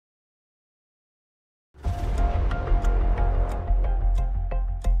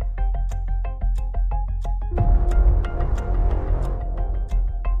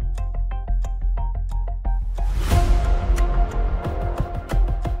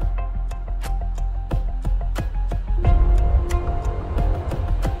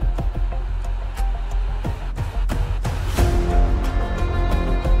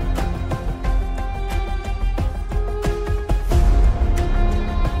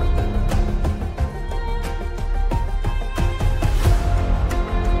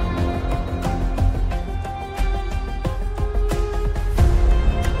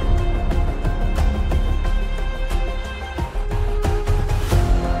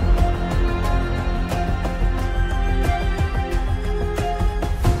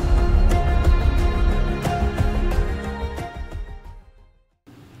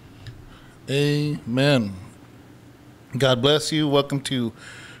Amen. God bless you. Welcome to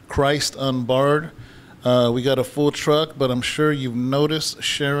Christ Unbarred. We got a full truck, but I'm sure you've noticed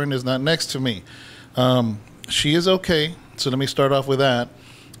Sharon is not next to me. She is okay, so let me start off with that.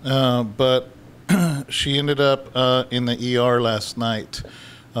 But she ended up in the ER last night.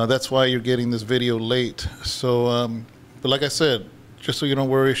 That's why you're getting this video late. So, but like I said, just so you don't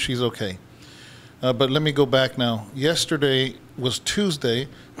worry, she's okay. But let me go back now. Yesterday was Tuesday,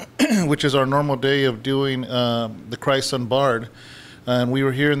 which is our normal day of doing the Christ Unbarred. And we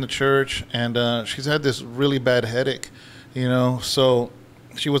were here in the church, and she's had this really bad headache, so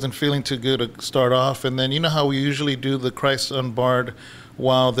she wasn't feeling too good to start off. And then you know how we usually do the Christ Unbarred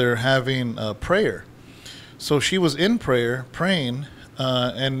while they're having prayer. So she was in prayer, praying,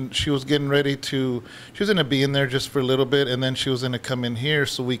 and she was getting ready to, she was going to be in there just for a little bit, and then she was going to come in here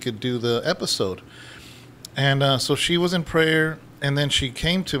so we could do the episode. And so she was in prayer, and then she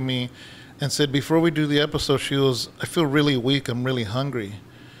came to me and said, before we do the episode, she was, I feel really weak, I'm really hungry.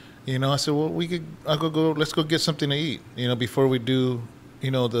 I said, well, let's go get something to eat, before we do,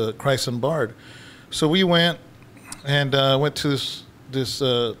 the Christ Unbarred. So we went and went to this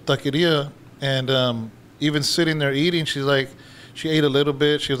taqueria, and even sitting there eating, she's like, she ate a little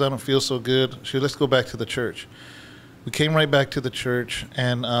bit. She goes, I don't feel so good. She goes, let's go back to the church. We came right back to the church,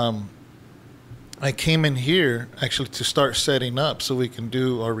 and I came in here actually to start setting up so we can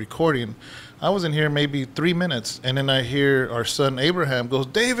do our recording. I was in here maybe 3 minutes, and then I hear our son Abraham goes,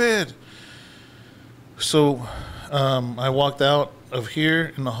 David! So I walked out of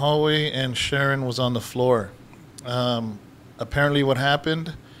here in the hallway, and Sharon was on the floor. Apparently what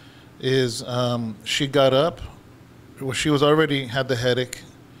happened is she got up. Well, she was already had the headache.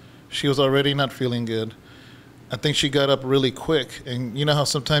 She was already not feeling good. I think she got up really quick. And you know how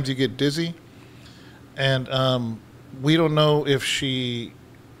sometimes you get dizzy? And we don't know if she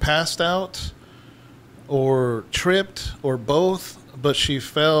passed out or tripped or both, but she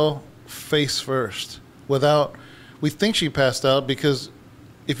fell face first. We think she passed out because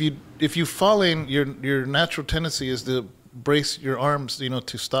if you fall in, your natural tendency is to brace your arms,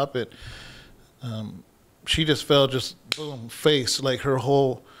 to stop it. She just fell, just boom, face, like her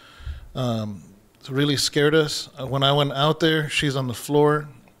whole, really scared us. When I went out there, she's on the floor.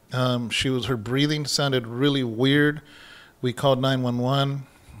 Her breathing sounded really weird. We called 911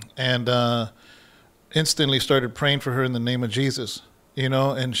 and instantly started praying for her in the name of Jesus,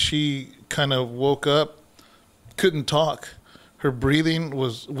 and she kind of woke up, couldn't talk. Her breathing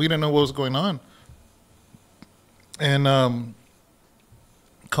we didn't know what was going on. And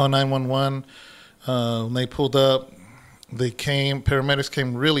called 911. When they pulled up, paramedics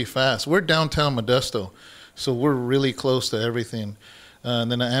came really fast. We're downtown Modesto, so we're really close to everything.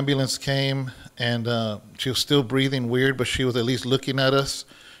 And then the ambulance came, and she was still breathing weird, but she was at least looking at us.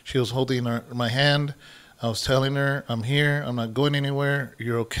 She was holding my hand. I was telling her, I'm here. I'm not going anywhere.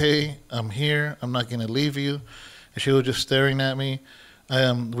 You're okay. I'm here. I'm not going to leave you. And she was just staring at me.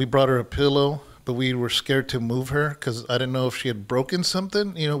 We brought her a pillow, but we were scared to move her because I didn't know if she had broken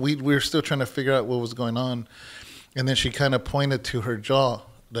something. We were still trying to figure out what was going on. And then she kind of pointed to her jaw,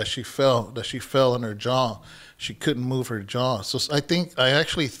 that she fell on her jaw. She couldn't move her jaw. So I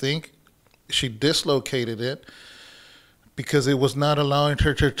actually think she dislocated it because it was not allowing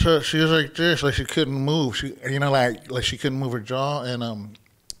her to touch. She was like this, like she couldn't move. She, like she couldn't move her jaw. And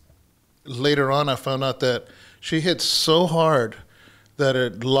later on, I found out that she hit so hard that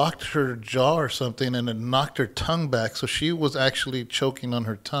it locked her jaw or something, and it knocked her tongue back. So she was actually choking on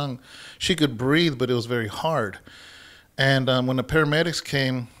her tongue. She could breathe, but it was very hard. And when the paramedics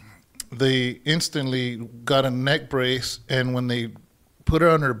came, they instantly got a neck brace, and when they put her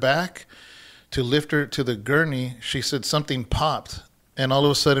on her back to lift her to the gurney, she said something popped, and all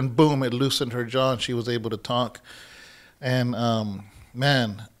of a sudden, boom, it loosened her jaw, and she was able to talk. And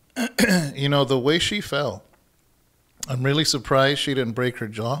man, the way she fell, I'm really surprised she didn't break her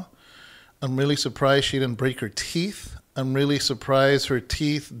jaw. I'm really surprised she didn't break her teeth. I'm really surprised her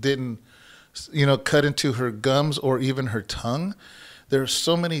teeth didn't, cut into her gums or even her tongue. There are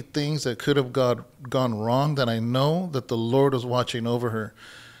so many things that could have gone wrong that I know that the Lord was watching over her.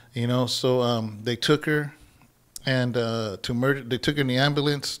 So they took her and they took her in the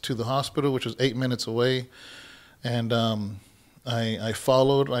ambulance to the hospital, which was 8 minutes away. And I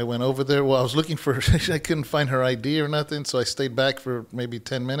followed. I went over there. Well, I was looking for her. I couldn't find her ID or nothing, so I stayed back for maybe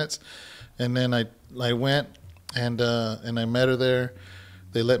 10 minutes. And then I went and I met her there.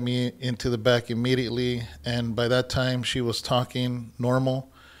 They let me into the back immediately, and by that time she was talking normal.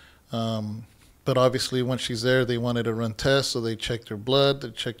 But obviously once she's there, they wanted to run tests, so they checked her blood, they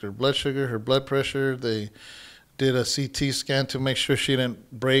checked her blood sugar, her blood pressure. They did a CT scan to make sure she didn't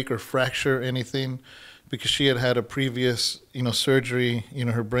break or fracture anything, because she had had a previous, surgery,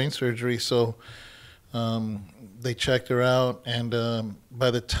 her brain surgery. So they checked her out, and by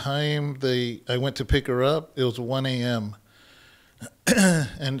the time I went to pick her up, it was 1 a.m.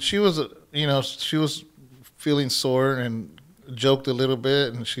 And she was, she was feeling sore and joked a little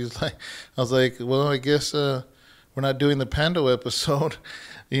bit, and I was like, well, I guess we're not doing the Pando episode,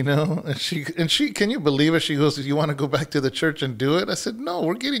 And she, can you believe it? She goes, "You want to go back to the church and do it?" I said, "No,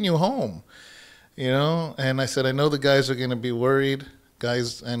 we're getting you home." And I said, I know the guys are going to be worried,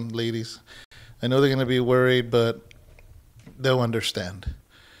 guys and ladies. I know they're going to be worried, but they'll understand.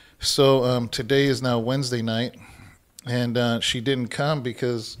 So today is now Wednesday night, and she didn't come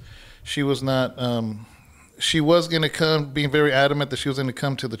because she was not, she was going to come, being very adamant that she was going to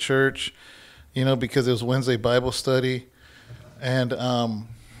come to the church, because it was Wednesday Bible study. And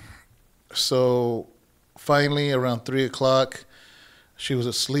so finally around 3 o'clock, she was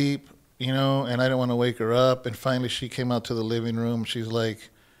asleep. And I didn't want to wake her up. And finally, she came out to the living room. She's like,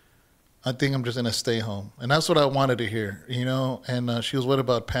 "I think I'm just going to stay home." And that's what I wanted to hear, And she was, "What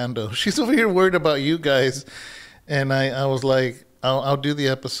about Pando?" She's over here worried about you guys. And I was like, I'll do the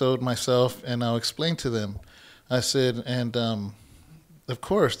episode myself, and I'll explain to them. I said, and of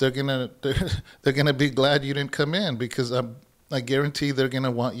course, they're gonna be glad you didn't come in, because I guarantee they're going to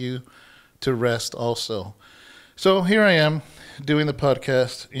want you to rest also. So here I am doing the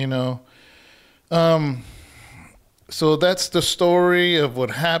podcast, So that's the story of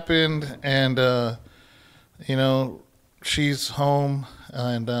what happened. And, she's home.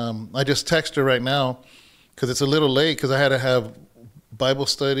 And I just text her right now because it's a little late, because I had to have Bible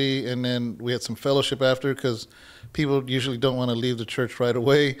study, and then we had some fellowship after, because people usually don't want to leave the church right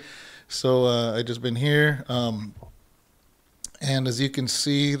away. So I just been here. And as you can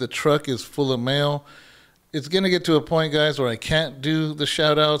see, the truck is full of mail. It's going to get to a point, guys, where I can't do the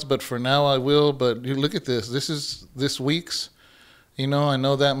shout-outs, but for now I will. But you look at this. This is this week's. I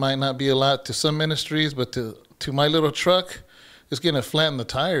know that might not be a lot to some ministries, but to my little truck, it's going to flatten the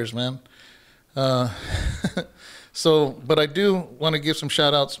tires, man. But I do want to give some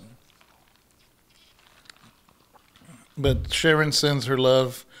shout-outs. But Sharon sends her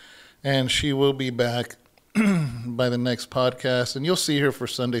love, and she will be back by the next podcast, and you'll see her for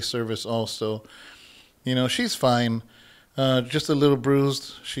Sunday service also. She's fine, just a little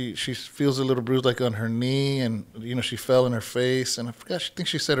bruised. She feels a little bruised, like on her knee, and she fell in her face, and I think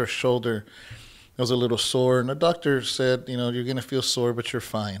she said her shoulder was a little sore, and the doctor said, you're going to feel sore, but you're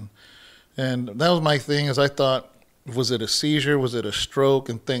fine. And that was my thing, is I thought, was it a seizure, was it a stroke?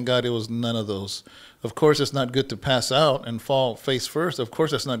 And thank God it was none of those. Of course, it's not good to pass out and fall face first. Of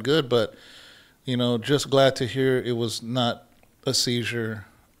course, that's not good, but just glad to hear it was not a seizure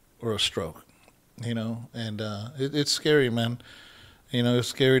or a stroke, and it's scary, man. It's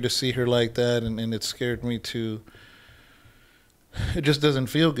scary to see her like that, and it scared me to, it just doesn't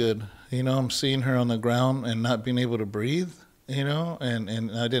feel good. I'm seeing her on the ground and not being able to breathe, and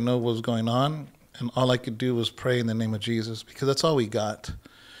I didn't know what was going on, and all I could do was pray in the name of Jesus, because that's all we got.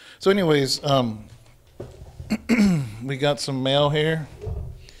 So anyways, we got some mail here.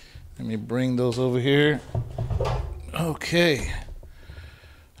 Let me bring those over here. Okay.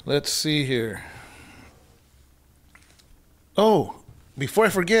 Let's see here. Oh, before I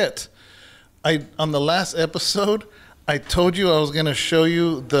forget, on the last episode, I told you I was going to show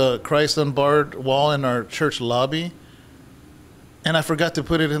you the Christ Unbarred wall in our church lobby, and I forgot to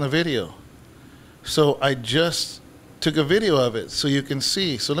put it in the video. So I just took a video of it so you can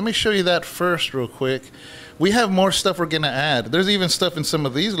see. So let me show you that first real quick. We have more stuff we're going to add. There's even stuff in some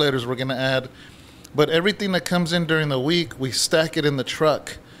of these letters we're going to add. But everything that comes in during the week, we stack it in the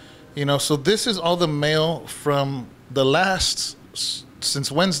truck. So this is all the mail from the last,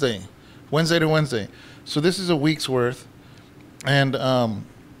 since Wednesday to Wednesday. So this is a week's worth. And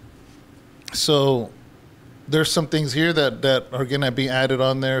so there's some things here that are going to be added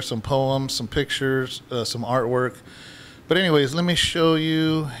on there, some poems, some pictures, some artwork. But anyways, let me show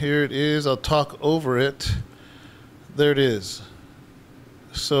you. Here it is. I'll talk over it. There it is.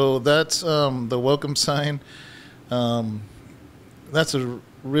 So that's the welcome sign. That's a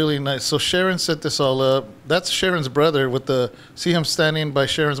really nice. So Sharon set this all up. That's Sharon's brother with see him standing by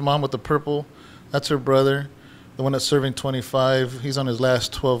Sharon's mom with the purple? That's her brother, the one that's serving 25. He's on his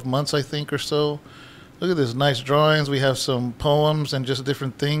last 12 months, I think, or so. Look at this nice drawings. We have some poems and just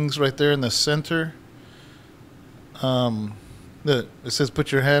different things right there in the center. It says,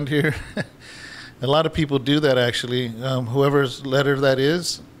 "Put your hand here." A lot of people do that, actually. Whoever's letter that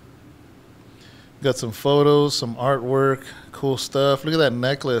is. Got some photos, some artwork, cool stuff. Look at that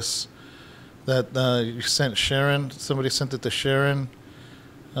necklace. that you sent Sharon. Somebody sent it to Sharon.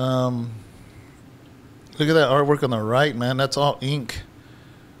 Look at that artwork on the right, man. That's all ink.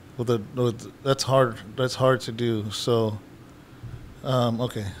 That's hard. That's hard to do. So,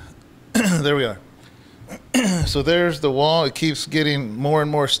 okay, there we are. So there's the wall. It keeps getting more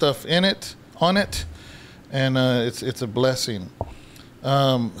and more stuff on it, and it's a blessing.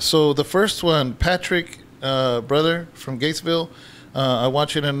 So the first one, Patrick, brother from Gatesville, I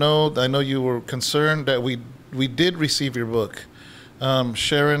want you to know. I know you were concerned that we did receive your book.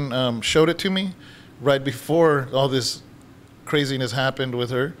 Sharon showed it to me right before all this craziness happened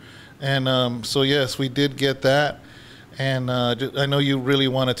with her, and so yes, we did get that, and I know you really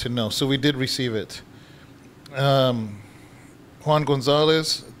wanted to know, so we did receive it. Juan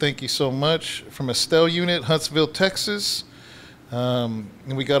Gonzalez, thank you so much, from Estelle Unit, Huntsville, Texas. And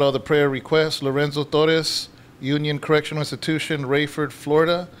we got all the prayer requests. Lorenzo Torres, Union Correctional Institution, Rayford,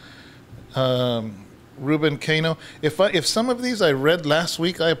 Florida. Ruben Cano. If some of these I read last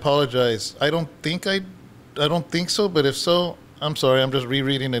week, I apologize. I don't think so, but if so, I'm sorry. I'm just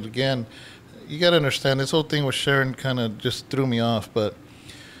rereading it again. You got to understand, this whole thing with Sharon kind of just threw me off, but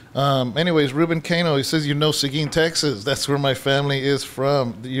anyways, Ruben Cano, he says, Seguin, Texas. That's where my family is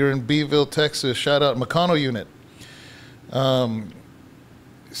from. You're in Beeville, Texas. Shout out McConnell Unit.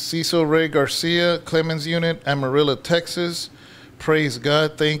 Cecil Ray Garcia, Clemens Unit, Amarillo, Texas. Praise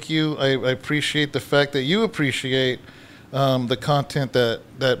God. Thank you. I appreciate the fact that you appreciate the content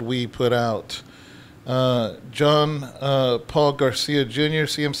that we put out. John Paul Garcia Jr.,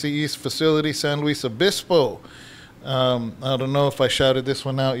 CMC East Facility, San Luis Obispo. I don't know if I shouted this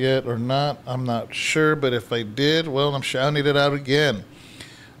one out yet or not. I'm not sure, but if I did, well, I'm shouting it out again.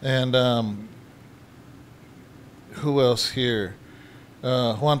 And who else here?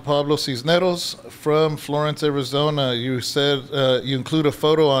 Juan Pablo Cisneros from Florence, Arizona. You said you include a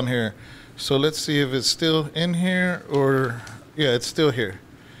photo on here. So let's see if it's still in here or, yeah, it's still here.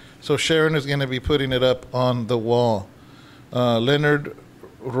 So Sharon is going to be putting it up on the wall. Leonard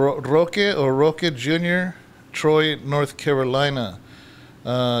Roque Jr., Troy, North Carolina.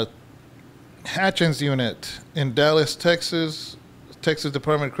 Hatchins Unit in Dallas, Texas, Texas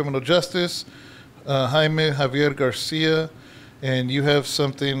Department of Criminal Justice. Jaime Javier Garcia, and you have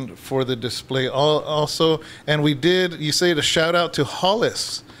something for the display also. And you say to shout out to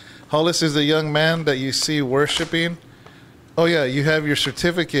Hollis. Hollis is the young man that you see worshiping. Oh yeah, you have your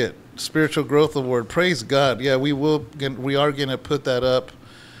certificate, Spiritual Growth Award. Praise God. Yeah, we are going to put that up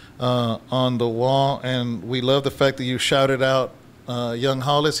on the wall, and we love the fact that you shouted out young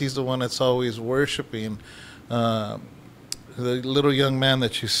Hollis. He's the one that's always worshiping, the little young man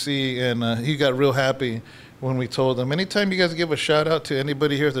that you see, and he got real happy when we told him. Anytime you guys give a shout out to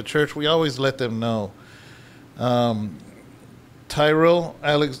anybody here at the church, we always let them know. Tyrell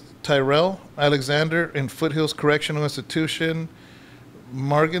Alexander in Foothills Correctional Institution,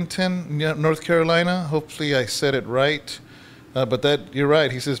 Morganton, North Carolina. Hopefully I said it right. But you're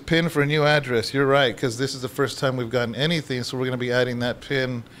right. He says pin for a new address. You're right, because this is the first time we've gotten anything, so we're going to be adding that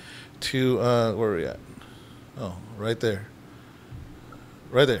pin to, where are we at? Oh, right there.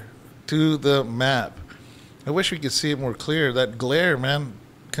 Right there. To the map. I wish we could see it more clear. That glare, man,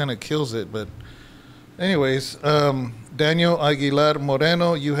 kind of kills it. But anyways, Daniel Aguilar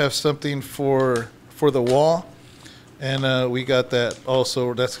Moreno, you have something for the wall. And we got that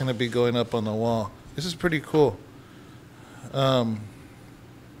also. That's going to be going up on the wall. This is pretty cool. Let's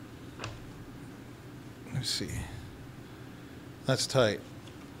see. That's tight.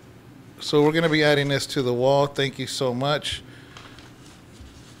 So we're going to be adding this to the wall. Thank you so much.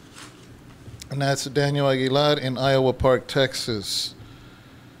 And that's Daniel Aguilar in Iowa Park, Texas.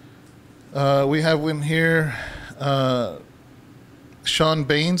 We have one here, Sean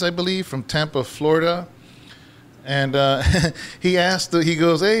Baines, I believe, from Tampa, Florida. And he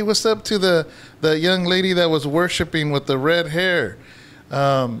goes, hey, what's up to the young lady that was worshiping with the red hair?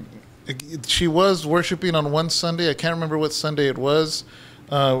 She was worshiping on one Sunday. I can't remember what Sunday it was.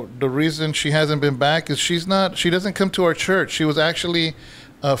 The reason she hasn't been back is she doesn't come to our church. She was actually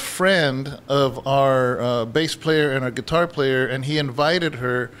a friend of our bass player and our guitar player, and he invited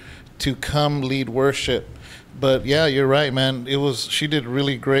her to come lead worship. But yeah, you're right, man. She did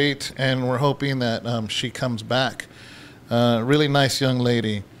really great, and we're hoping that she comes back. Really nice young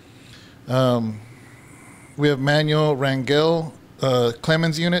lady. We have Manuel Rangel,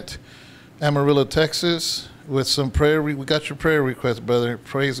 Clemens Unit, Amarillo, Texas, with some prayer. We got your prayer request, brother.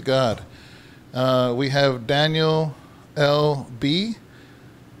 Praise God. We have Daniel L.B.,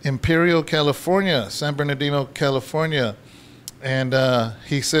 Imperial, California, San Bernardino, California. And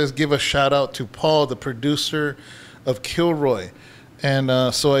he says, give a shout out to Paul, the producer of Kilroy.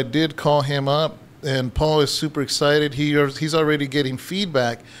 And so I did call him up, and Paul is super excited. He's already getting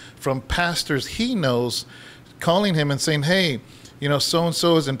feedback from pastors he knows, calling him and saying, hey,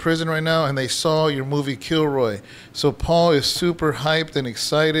 so-and-so is in prison right now, and they saw your movie Kilroy. So Paul is super hyped and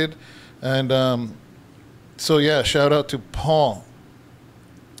excited. And so, yeah, shout out to Paul.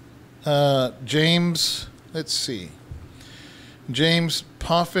 James, let's see. James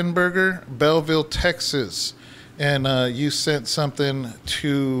Poffenberger, Belleville, Texas. And you sent something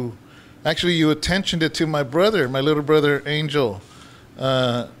to, actually you attentioned it to my little brother Angel.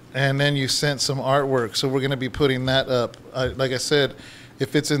 And then you sent some artwork. So we're going to be putting that up. Like I said,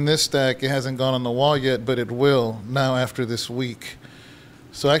 if it's in this stack, it hasn't gone on the wall yet, but it will now after this week.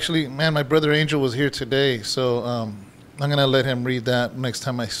 So actually, man, my brother Angel was here today. So I'm going to let him read that next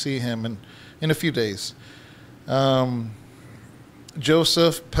time I see him in a few days.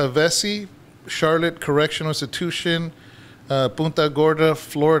 Joseph Pavesi, Charlotte Correctional Institution, Punta Gorda,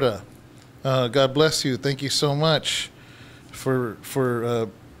 Florida. God bless you. Thank you so much for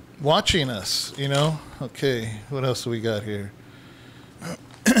watching us, Okay, what else do we got here?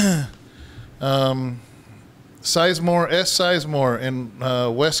 Sizemore in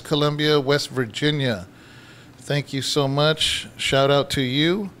West Columbia, West Virginia. Thank you so much. Shout out to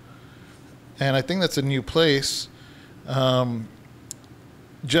you. And I think that's a new place.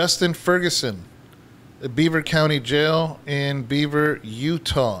 Justin Ferguson, Beaver County Jail in Beaver,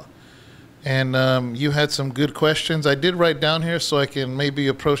 Utah. And you had some good questions. I did write down here so I can maybe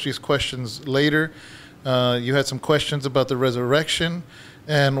approach these questions later. You had some questions about the resurrection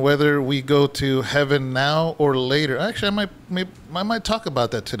and whether we go to heaven now or later. Actually, I might talk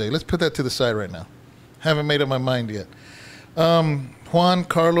about that today. Let's put that to the side right now. Haven't made up my mind yet. Juan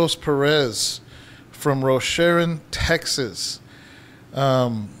Carlos Perez from Rocheron, Texas.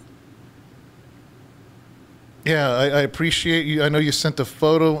 Yeah, I appreciate you. I know you sent a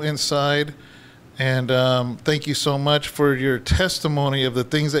photo inside, and thank you so much for your testimony of the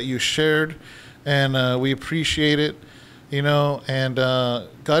things that you shared, and we appreciate it, and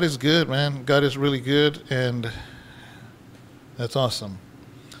God is good, man. God is really good, and that's awesome.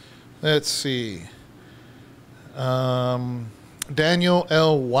 Let's see. Daniel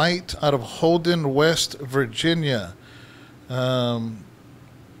L. White out of Holden, West Virginia.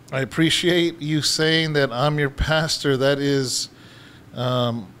 I appreciate you saying that I'm your pastor. That is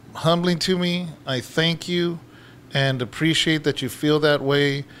humbling to me. I thank you and appreciate that you feel that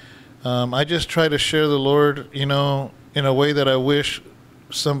way. I just try to share the Lord, in a way that I wish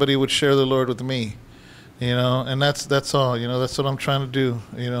somebody would share the Lord with me, and that's all, that's what I'm trying to do,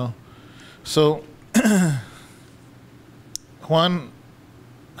 So Juan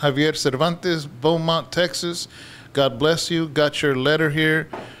Javier Cervantes, Beaumont, Texas, God bless you. Got your letter here.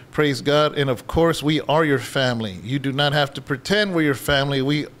 Praise God. And of course, we are your family. You do not have to pretend we're your family.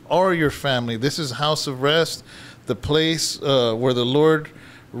 We are your family. This is House of Rest, the place where the Lord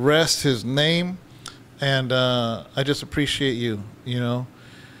rests his name. And I just appreciate you,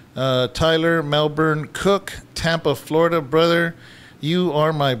 Tyler Melbourne Cook, Tampa, Florida, brother. You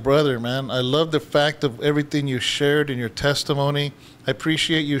are my brother, man. I love the fact of everything you shared in your testimony. I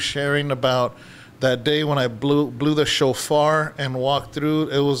appreciate you sharing about that day when I blew the shofar and walked through.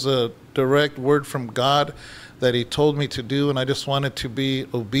 It was a direct word from God that he told me to do, and I just wanted to be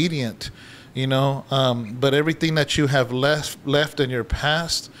obedient, But everything that you have left in your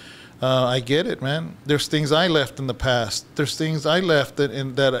past, I get it, man. There's things I left in the past. There's things I left that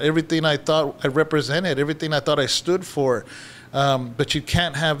everything I thought I represented, everything I thought I stood for. But you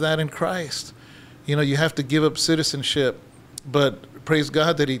can't have that in Christ. You have to give up citizenship. But praise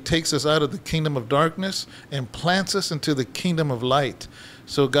God that he takes us out of the kingdom of darkness and plants us into the kingdom of light.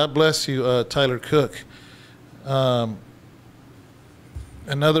 So God bless you, Tyler Cook.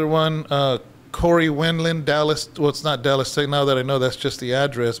 Another one, Corey Winland, Dallas. Well, it's not Dallas. Now that I know, that's just the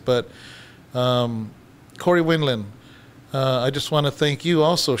address. But Corey Winland, I just want to thank you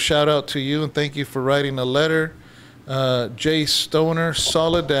also. Shout out to you and thank you for writing a letter. Jay Stoner,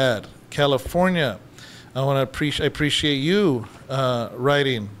 Soledad, California. I appreciate you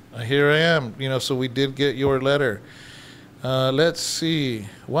writing. Here I am, so we did get your letter. Let's see.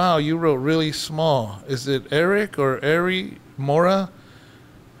 Wow, you wrote really small. Is it Eric or Ari Mora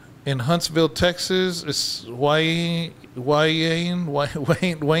in Huntsville, Texas? It's Wayne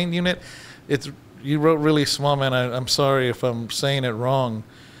unit. You wrote really small, man. I'm sorry if I'm saying it wrong.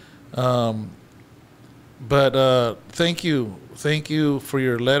 But thank you for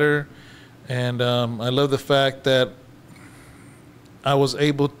your letter. And I love the fact that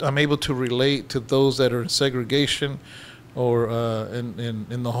I'm able to relate to those that are in segregation or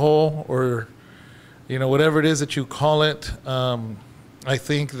in the hole, or whatever it is that you call it. I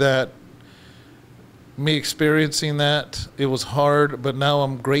think that me experiencing that, it was hard, but now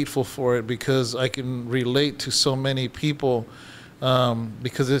I'm grateful for it because I can relate to so many people,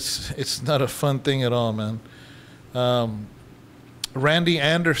 because it's not a fun thing at all, man. Randy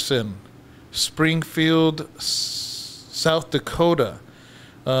Anderson, Springfield, South Dakota.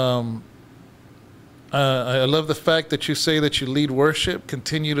 I love the fact that you say that you lead worship.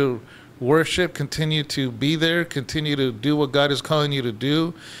 Continue to worship. Continue to be there. Continue to do what God is calling you to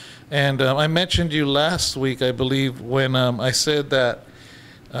do. And I mentioned you last week, I believe, when I said that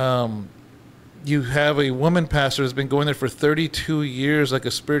you have a woman pastor who's been going there for 32 years, like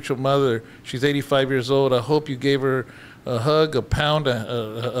a spiritual mother. She's 85 years old. I hope you gave her a hug, a pound,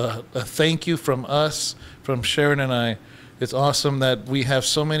 a thank you from us, from Sharon and I. It's awesome that we have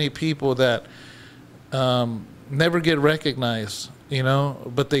so many people that never get recognized, you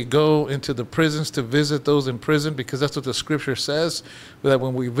know, but they go into the prisons to visit those in prison, because that's what the scripture says, that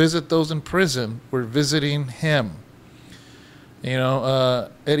when we visit those in prison, we're visiting him. You know,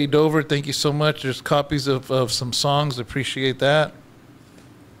 Eddie Dover, thank you so much. There's copies of some songs. Appreciate that.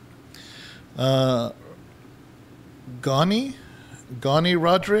 Gani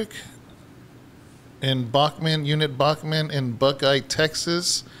Roderick in Bachman, Unit Bachman in Buckeye,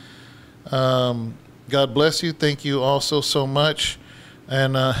 Texas. God bless you. Thank you also so much.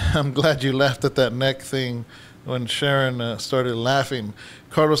 And I'm glad you laughed at that neck thing when Sharon started laughing.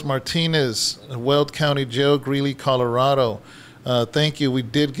 Carlos Martinez, Weld County Jail, Greeley, Colorado. Thank you. We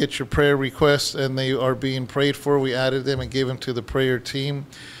did get your prayer requests, and they are being prayed for. We added them and gave them to the prayer team.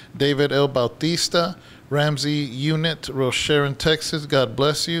 David L. Bautista, Ramsey Unit, Rocheron, Texas. God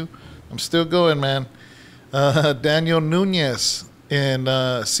bless you. I'm still going, man. Daniel Nunez in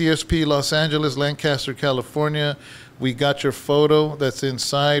CSP Los Angeles, Lancaster, California. We got your photo that's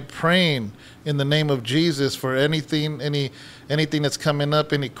inside. Praying in the name of Jesus for anything that's coming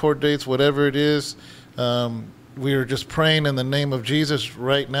up, any court dates, whatever it is. We are just praying in the name of Jesus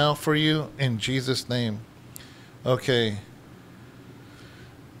right now for you, in Jesus' name. Okay.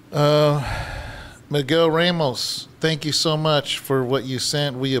 Miguel Ramos, thank you so much for what you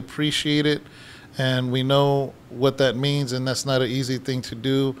sent. We appreciate it, and we know what that means, and that's not an easy thing to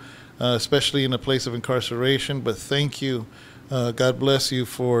do, especially in a place of incarceration. But thank you. God bless you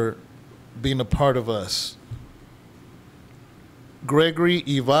for being a part of us. Gregory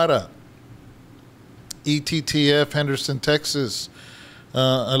Ivara, ETTF, Henderson, Texas.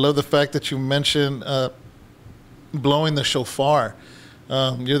 I love the fact that you mentioned blowing the shofar.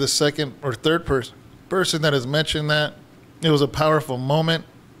 You're the second or third person that has mentioned that. It was a powerful moment.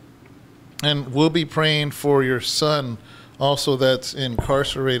 And we'll be praying for your son also that's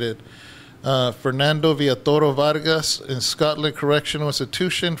incarcerated. Fernando Villatoro Vargas in Scotland Correctional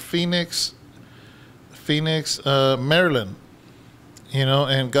Institution, Phoenix, Maryland. You know,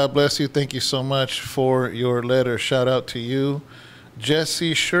 and God bless you. Thank you so much for your letter. Shout out to you.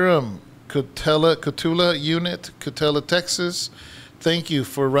 Jesse Shuram, Cotulla Unit, Cotulla, Texas. Thank you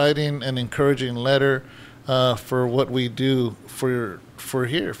for writing an encouraging letter for what we do for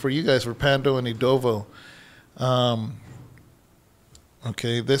you guys, for Pando and Idovo.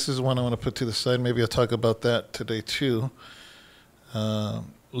 Okay, this is one I want to put to the side. Maybe I'll talk about that today too.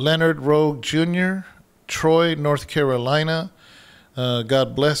 Leonard Rogue Jr., Troy, North Carolina.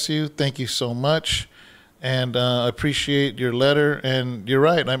 God bless you. Thank you so much. And I appreciate your letter. And you're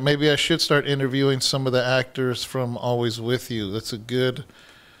right. Maybe I should start interviewing some of the actors from Always With You. That's a good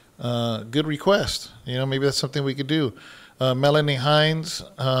request. You know, maybe that's something we could do. Melanie Hines,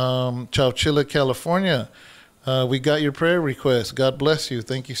 Chowchilla, California. We got your prayer request. God bless you.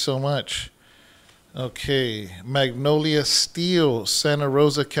 Thank you so much. Okay. Magnolia Steele, Santa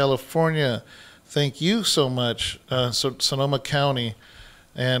Rosa, California. Thank you so much, Sonoma County,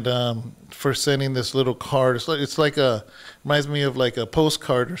 and for sending this little card. It's like reminds me of like a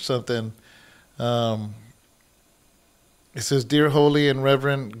postcard or something. It says, "Dear Holy and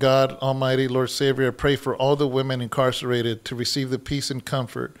Reverend God Almighty, Lord Savior, I pray for all the women incarcerated to receive the peace and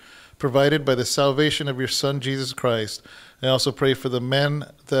comfort provided by the salvation of your Son, Jesus Christ. I also pray for the men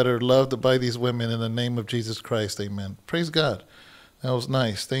that are loved by these women in the name of Jesus Christ. Amen." Praise God. That was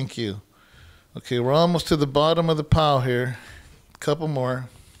nice. Thank you. Okay, we're almost to the bottom of the pile here. A couple more.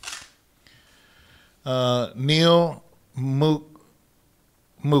 Neil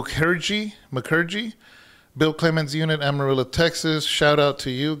Mukherjee, Bill Clemens Unit, Amarillo, Texas. Shout out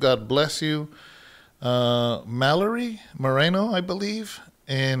to you. God bless you. Mallory Moreno, I believe,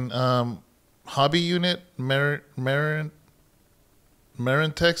 in Hobby Unit, Marin,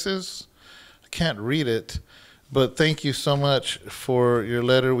 Texas. I can't read it, but thank you so much for your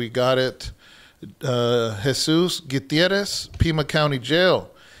letter. We got it. Jesus Gutierrez, Pima County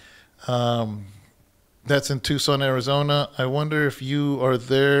Jail. That's in Tucson, Arizona. I wonder if you are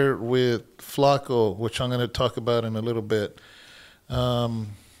there with Flaco, which I'm going to talk about in a little bit.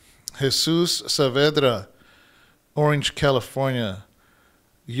 Jesus Saavedra, Orange, California.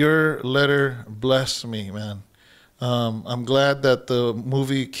 Your letter blessed me, man. I'm glad that the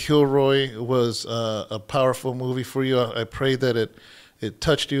movie Kilroy was a powerful movie for you. I pray that it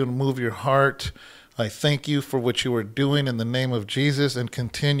touched you and moved your heart. I thank you for what you are doing in the name of Jesus, and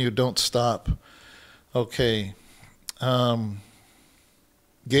continue. Don't stop. Okay.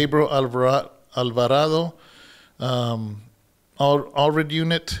 Gabriel Alvarado, Allred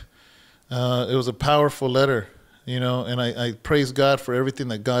Unit. It was a powerful letter, and I praise God for everything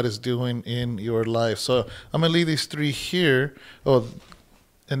that God is doing in your life. So I'm going to leave these three here. Oh,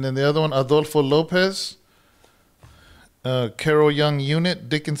 and then the other one, Adolfo Lopez, Carol Young Unit,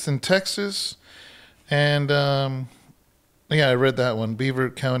 Dickinson, Texas. And, I read that one. Beaver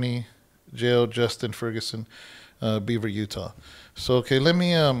County Jail, Justin Ferguson, Beaver, Utah. So, okay, let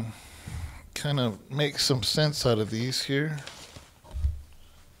me kind of make some sense out of these here.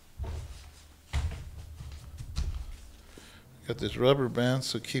 Got this rubber band,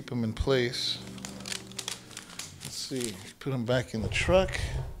 so keep them in place. Let's see, put them back in the truck.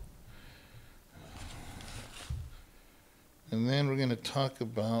 And then we're going to talk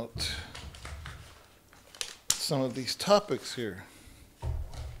about some of these topics here.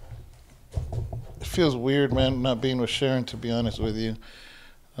 It feels weird, man, not being with Sharon, to be honest with you.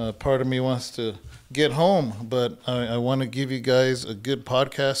 Part of me wants to get home, but I want to give you guys a good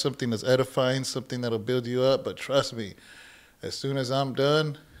podcast, something that's edifying, something that'll build you up. But trust me, as soon as I'm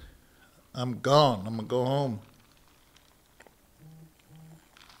done, I'm gone. I'm going to go home.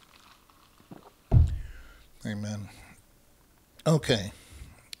 Amen. Okay.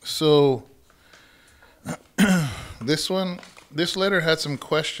 So this letter had some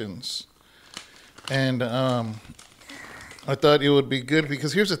questions. And I thought it would be good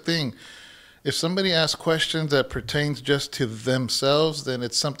because here's the thing. If somebody asks questions that pertains just to themselves, then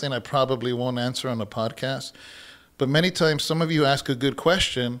it's something I probably won't answer on the podcast. But many times some of you ask a good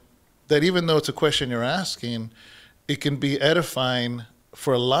question that even though it's a question you're asking, it can be edifying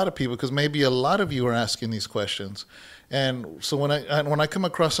for a lot of people because maybe a lot of you are asking these questions. And so when I come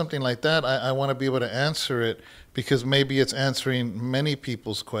across something like that, I want to be able to answer it because maybe it's answering many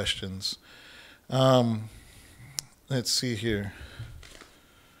people's questions. Let's see here.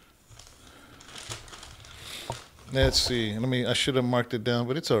 Let's see. I should have marked it down,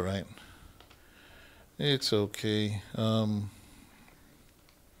 but it's all right. It's okay.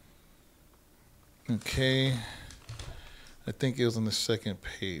 Okay. I think it was on the second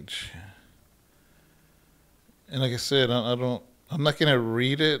page. And like I said, I'm not going to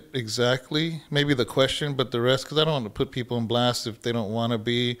read it exactly, maybe the question, but the rest, because I don't want to put people in blast if they don't want to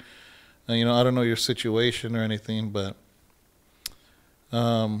be. I don't know your situation or anything, but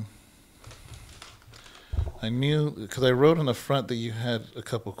I knew, because I wrote on the front that you had a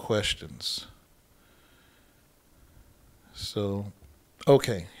couple questions. So,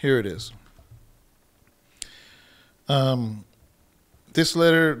 okay, here it is. This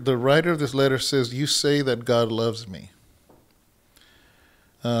letter, the writer of this letter says, "You say that God loves me."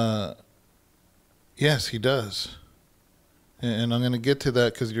 Yes, he does. And I'm going to get to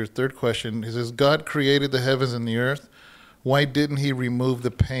that because your third question, he says, God created the heavens and the earth. Why didn't he remove the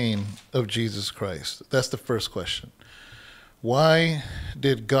pain of Jesus Christ? That's the first question. Why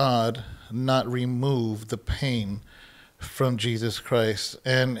did God not remove the pain from Jesus Christ?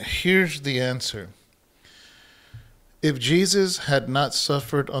 And here's the answer. If Jesus had not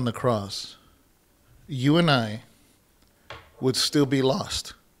suffered on the cross, you and I would still be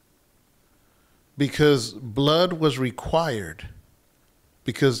lost. Because blood was required.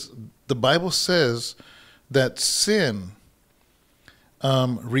 Because the Bible says that sin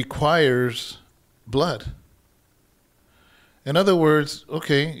requires blood. In other words,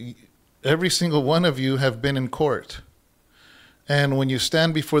 okay, every single one of you have been in court. And when you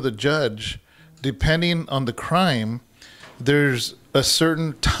stand before the judge, depending on the crime, there's a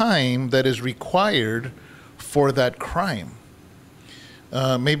certain time that is required for that crime.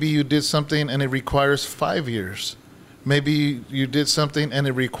 Maybe you did something and it requires 5 years. Maybe you did something and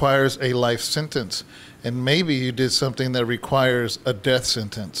it requires a life sentence. And maybe you did something that requires a death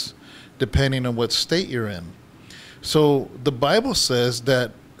sentence, depending on what state you're in. So the Bible says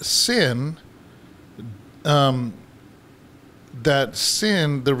that sin, the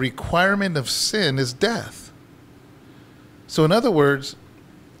requirement of sin is death. So in other words,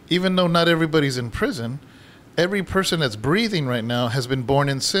 even though not everybody's in prison, every person that's breathing right now has been born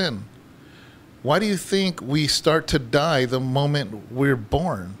in sin. Why do you think we start to die the moment we're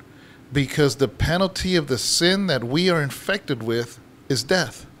born? Because the penalty of the sin that we are infected with is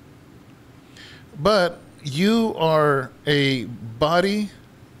death. But you are a body,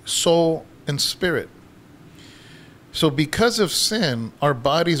 soul, and spirit. So because of sin, our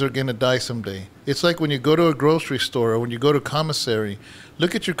bodies are going to die someday. It's like when you go to a grocery store or when you go to commissary.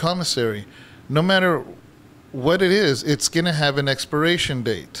 Look at your commissary. No matter what it is, it's going to have an expiration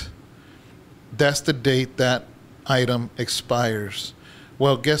date. That's the date that item expires.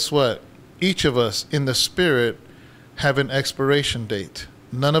 Well, guess what? Each of us in the spirit have an expiration date.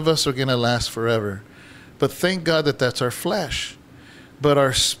 None of us are going to last forever. But thank God that that's our flesh. But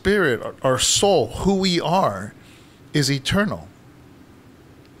our spirit, our soul, who we are, is eternal.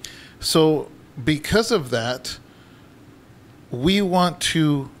 So because of that, we want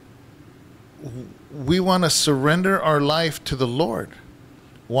to surrender our life to the Lord.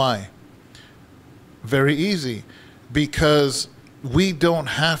 Why? Very easy. Because we don't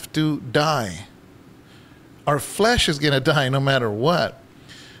have to die. Our flesh is going to die no matter what.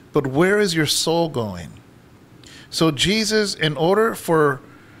 But where is your soul going? So Jesus, in order for...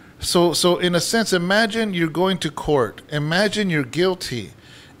 So in a sense, imagine you're going to court. Imagine you're guilty.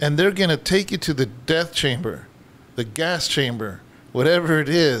 And they're going to take you to the death chamber, the gas chamber, whatever it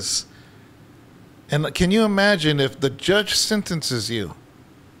is. And can you imagine if the judge sentences you?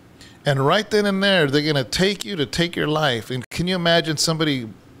 And right then and there, they're going to take you to take your life. And can you imagine somebody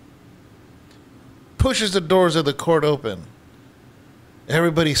pushes the doors of the court open?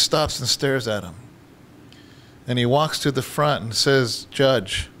 Everybody stops and stares at him. And he walks to the front and says,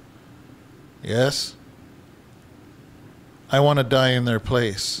 "Judge, yes, I want to die in their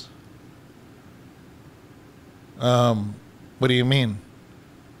place." What do you mean?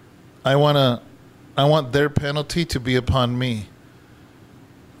 I want their penalty to be upon me.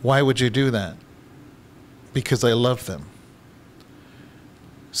 Why would you do that? Because I love them.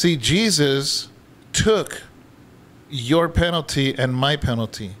 See, Jesus took your penalty and my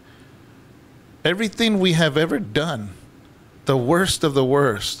penalty. Everything we have ever done, the worst of the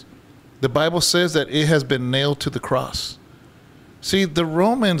worst, the Bible says that it has been nailed to the cross. See, the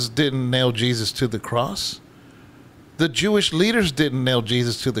Romans didn't nail Jesus to the cross. The Jewish leaders didn't nail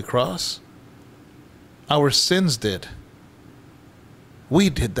Jesus to the cross. Our sins did. We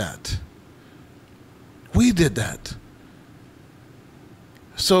did that. We did that.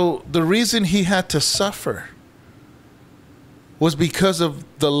 So the reason he had to suffer was because of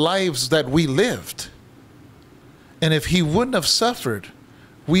the lives that we lived. And if he wouldn't have suffered,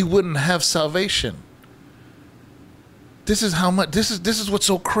 we wouldn't have salvation. This is how much, this is what's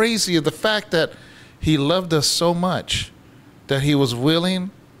so crazy, of the fact that he loved us so much that he was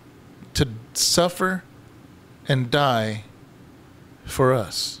willing to suffer and die for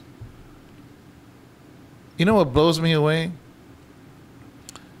us. You know what blows me away?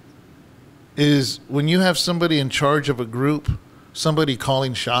 Is when you have somebody in charge of a group, somebody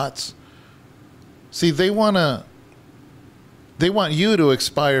calling shots. See, they want you to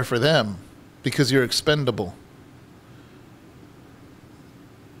expire for them because you're expendable.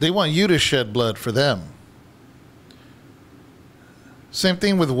 They want you to shed blood for them. Same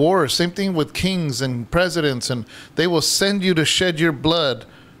thing with wars, same thing with kings and presidents, and they will send you to shed your blood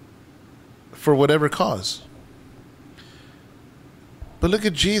for whatever cause. But look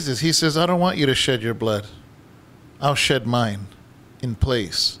at Jesus. He says, I don't want you to shed your blood. I'll shed mine in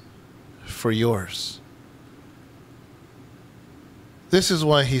place for yours. This is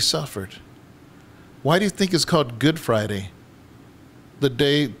why he suffered. Why do you think it's called Good Friday? The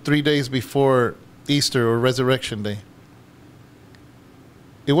day, 3 days before Easter or Resurrection Day.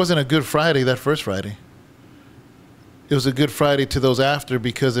 It wasn't a Good Friday that first Friday. It was a Good Friday to those after,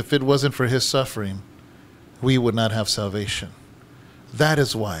 because if it wasn't for his suffering, we would not have salvation. That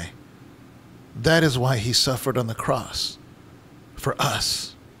is why. That is why he suffered on the cross. For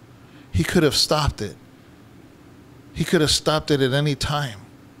us. He could have stopped it. He could have stopped it at any time.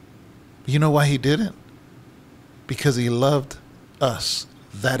 You know why he didn't? Because he loved us.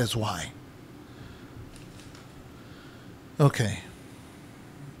 That is why. Okay.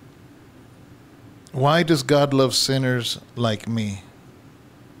 Why does God love sinners like me?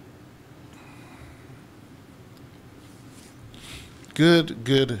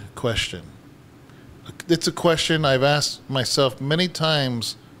 Good question. It's a question I've asked myself many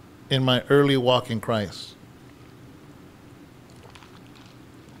times in my early walk in Christ.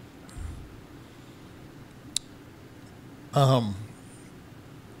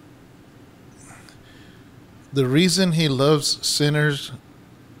 The reason he loves sinners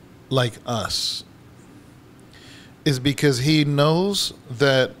like us is because he knows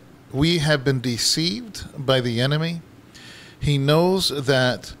that we have been deceived by the enemy. He knows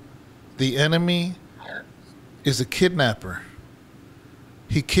that the enemy is a kidnapper.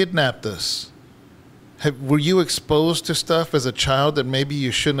 He kidnapped us. Were you exposed to stuff as a child that maybe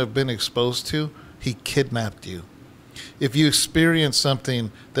you shouldn't have been exposed to? He kidnapped you. If you experienced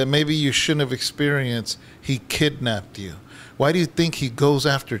something that maybe you shouldn't have experienced, he kidnapped you. Why do you think he goes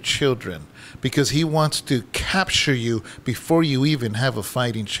after children? Because he wants to capture you before you even have a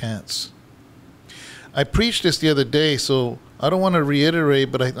fighting chance. I preached this the other day, so I don't want to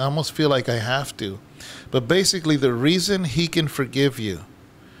reiterate, but I almost feel like I have to. But basically, the reason he can forgive you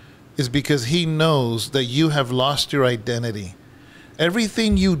is because he knows that you have lost your identity.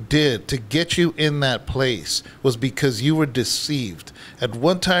 Everything you did to get you in that place was because you were deceived. At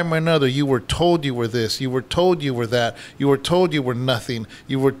one time or another, you were told you were this. You were told you were that. You were told you were nothing.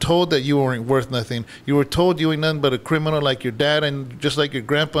 You were told that you weren't worth nothing. You were told you ain't nothing but a criminal like your dad and just like your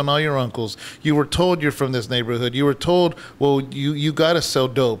grandpa and all your uncles. You were told you're from this neighborhood. You were told, well, you got to sell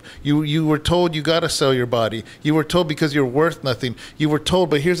dope. You were told you got to sell your body. You were told because you're worth nothing. You were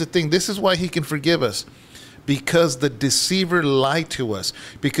told, but here's the thing. This is why he can forgive us. Because the deceiver lied to us.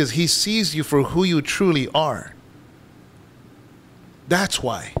 Because he sees you for who you truly are. That's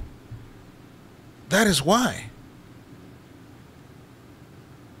why. That is why.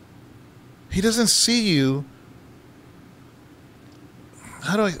 He doesn't see you.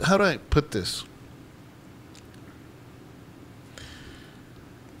 How do I put this?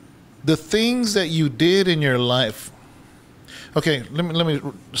 The things that you did in your life. Okay, let me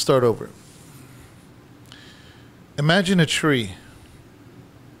start over. Imagine a tree.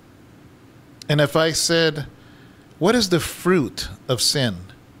 And if I said, what is the fruit of sin?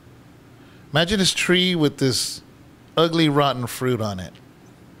 Imagine this tree with this ugly, rotten fruit on it.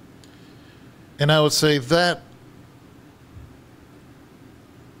 And I would say,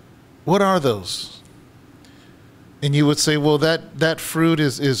 what are those? And you would say, well, that fruit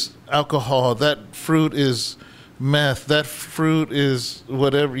is alcohol. That fruit is meth. That fruit is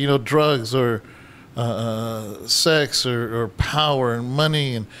whatever, drugs or sex or power and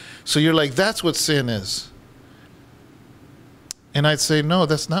money. And so you're like, that's what sin is. And I'd say, no,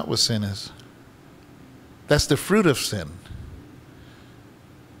 that's not what sin is. That's the fruit of sin.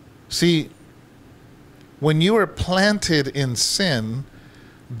 See, when you are planted in sin,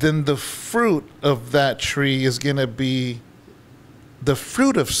 then the fruit of that tree is going to be the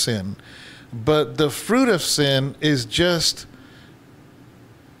fruit of sin. But the fruit of sin is just,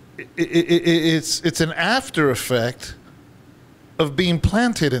 it's an after effect of being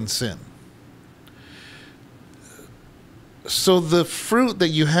planted in sin. So the fruit that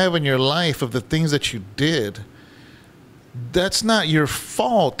you have in your life of the things that you did, that's not your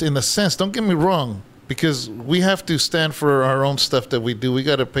fault in a sense. Don't get me wrong, because we have to stand for our own stuff that we do. We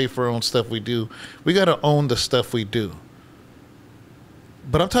got to pay for our own stuff we do. We got to own the stuff we do.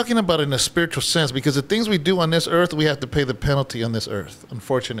 But I'm talking about in a spiritual sense, because the things we do on this earth, we have to pay the penalty on this earth,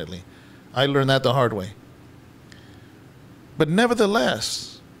 unfortunately. I learned that the hard way. But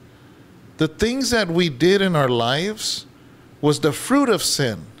nevertheless, the things that we did in our lives was the fruit of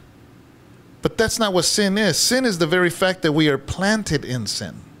sin. But that's not what sin is. Sin is the very fact that we are planted in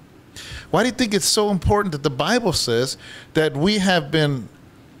sin. Why do you think it's so important that the Bible says that we have been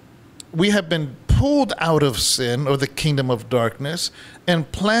pulled out of sin or the kingdom of darkness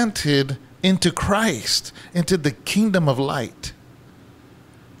and planted into Christ, into the kingdom of light?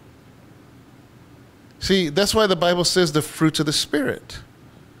 See, that's why the Bible says the fruits of the Spirit.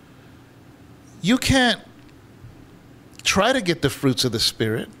 You can't try to get the fruits of the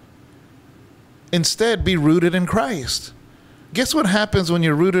Spirit. Instead, be rooted in Christ. Guess what happens when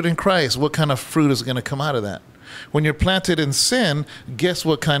you're rooted in Christ? What kind of fruit is going to come out of that? When you're planted in sin, guess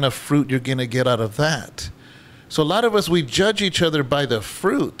what kind of fruit you're going to get out of that? So a lot of us, we judge each other by the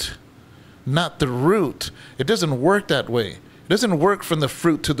fruit, not the root. It doesn't work that way. It doesn't work from the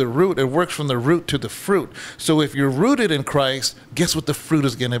fruit to the root. It works from the root to the fruit. So if you're rooted in Christ, guess what the fruit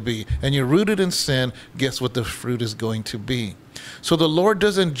is going to be? And you're rooted in sin, guess what the fruit is going to be? So the Lord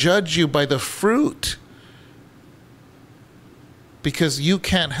doesn't judge you by the fruit, because you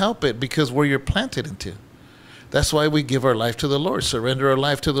can't help it, because where you're planted into. That's why we give our life to the Lord, surrender our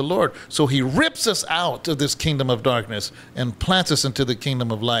life to the Lord. So he rips us out of this kingdom of darkness and plants us into the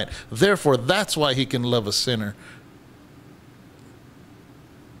kingdom of light. Therefore, that's why he can love a sinner.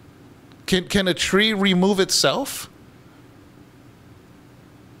 Can a tree remove itself?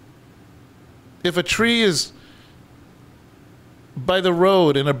 If a tree is by the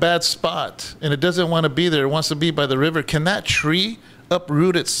road in a bad spot and it doesn't want to be there, it wants to be by the river, can that tree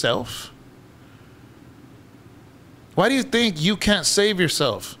uproot itself? Why do you think you can't save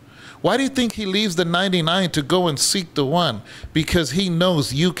yourself? Why do you think he leaves the 99 to go and seek the one? Because he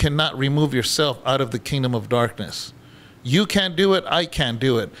knows you cannot remove yourself out of the kingdom of darkness. You can't do it. I can't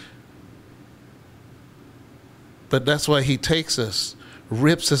do it. But that's why he takes us,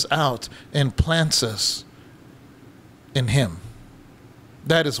 rips us out, and plants us in him.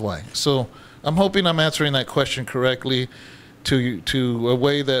 That is why. So I'm hoping I'm answering that question correctly to a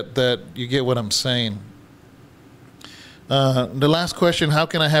way that you get what I'm saying. The last question, how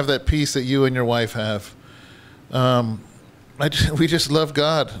can I have that peace that you and your wife have? We just love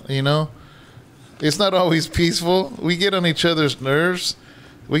God, you know. It's not always peaceful. We get on each other's nerves.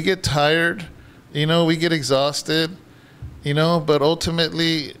 We get tired, you know, we get exhausted, you know, but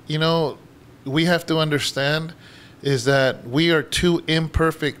ultimately, you know, we have to understand is that we are two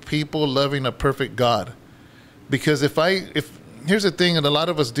imperfect people loving a perfect God. Because here's the thing, and a lot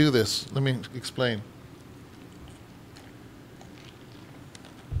of us do this. Let me explain.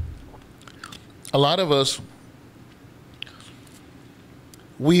 A lot of us,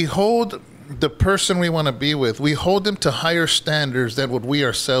 we hold the person we want to be with, we hold them to higher standards than what we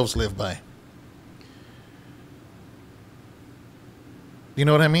ourselves live by. You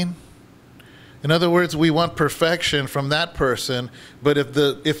know what I mean? In other words, we want perfection from that person, but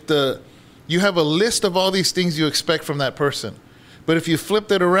if you have a list of all these things you expect from that person, but if you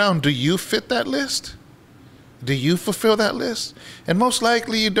flip it around, do you fit that list? Do you fulfill that list? And most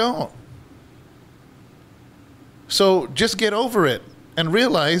likely you don't. So just get over it and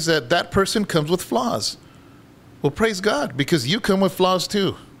realize that that person comes with flaws. Well, praise God, because you come with flaws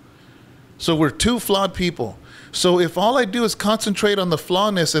too. So we're two flawed people. So if all I do is concentrate on the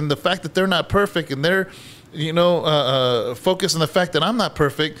flawness and the fact that they're not perfect and they're, you know, focus on the fact that I'm not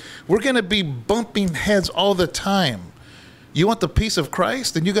perfect, we're going to be bumping heads all the time. You want the peace of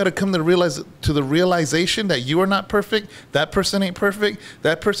Christ? Then you got to come to the realization that you are not perfect. That person ain't perfect.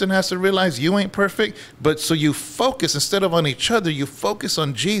 That person has to realize you ain't perfect. But so you focus, instead of on each other, you focus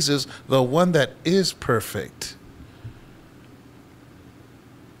on Jesus, the one that is perfect.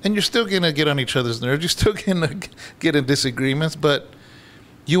 And you're still going to get on each other's nerves. You're still going to get in disagreements, but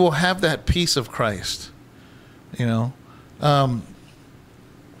you will have that peace of Christ, you know.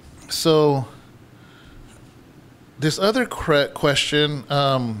 So this other question,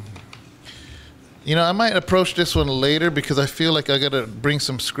 you know, I might approach this one later because I feel like I got to bring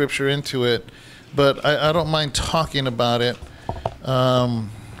some scripture into it, but I don't mind talking about it.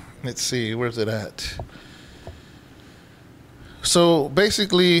 Let's see, where's it at? So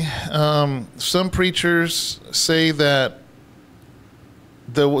basically, some preachers say that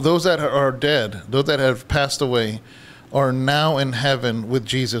those that are dead, those that have passed away, are now in heaven with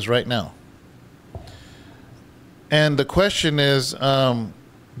Jesus right now. And the question is, doesn't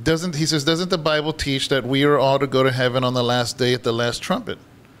the Bible teach that we are all to go to heaven on the last day at the last trumpet?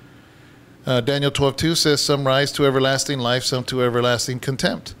 Daniel 12:2 says, some rise to everlasting life, some to everlasting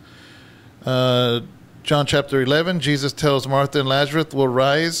contempt. John chapter 11, Jesus tells Martha and Lazarus will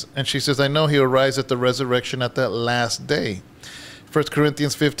rise, and she says, I know he will rise at the resurrection at that last day. 1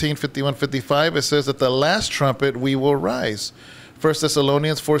 Corinthians 15:51-55, it says, at the last trumpet we will rise. 1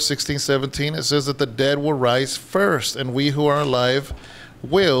 Thessalonians 4:16-17, it says that the dead will rise first, and we who are alive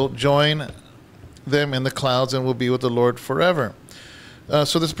will join them in the clouds and will be with the Lord forever.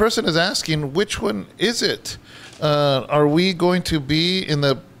 So this person is asking, which one is it? Are we going to be in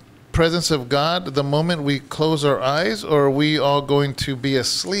the presence of God the moment we close our eyes, or are we all going to be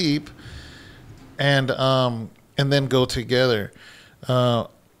asleep and then go together?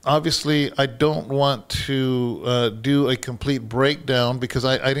 Obviously, I don't want to do a complete breakdown because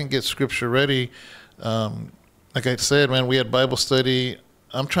I didn't get scripture ready. Like I said, man, we had Bible study.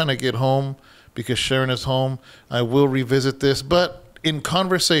 I'm trying to get home because Sharon is home. I will revisit this, but in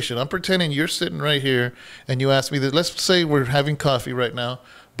conversation, I'm pretending you're sitting right here and you ask me this. Let's say we're having coffee right now,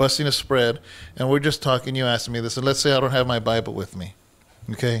 busting a spread, and we're just talking, you asking me this, and let's say I don't have my Bible with me,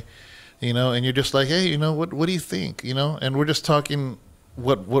 okay? You know, and you're just like, hey, you know, what do you think? You know, and we're just talking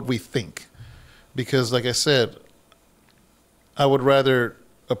what we think. Because like I said, I would rather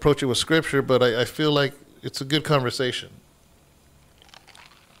approach it with scripture, but I feel like it's a good conversation.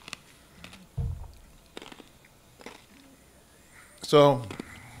 So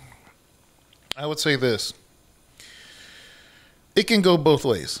I would say this. It can go both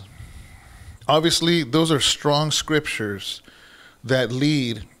ways. Obviously, those are strong scriptures that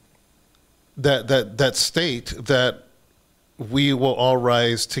lead, that state that we will all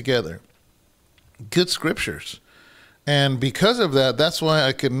rise together. Good scriptures. And because of that, that's why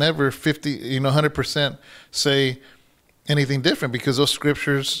I could never 100% say anything different, because those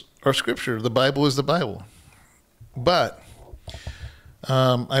scriptures are scripture. The Bible is the Bible. But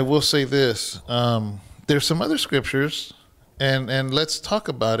I will say this. There's some other scriptures, and let's talk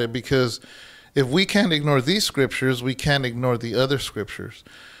about it, because if we can't ignore these scriptures, we can't ignore the other scriptures.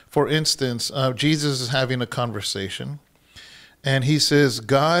 For instance, Jesus is having a conversation, and he says,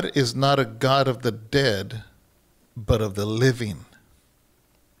 God is not a God of the dead, but of the living.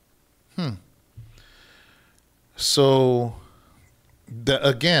 So,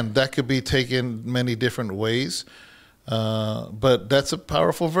 again, that could be taken many different ways. But that's a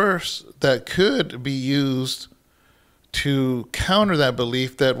powerful verse that could be used to counter that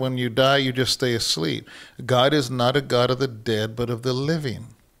belief that when you die, you just stay asleep. God is not a God of the dead, but of the living.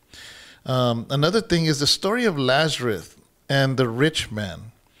 Another thing is the story of Lazarus and the rich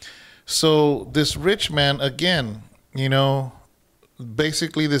man. So this rich man, again,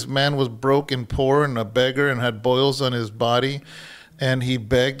 basically this man was broke and poor and a beggar and had boils on his body, and he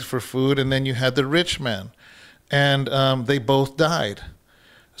begged for food. And then you had the rich man, and they both died.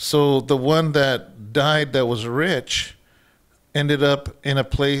 So the one that died that was rich ended up in a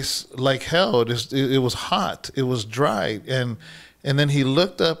place like hell. It was hot. It was dry. And then he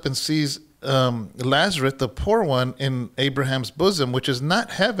looked up and sees Lazarus, the poor one, in Abraham's bosom, which is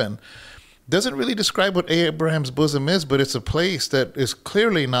not heaven. Doesn't really describe what Abraham's bosom is, but it's a place that is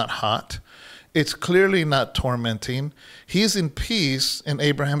clearly not hot. It's clearly not tormenting. He's in peace in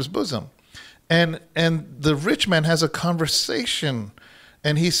Abraham's bosom. And the rich man has a conversation,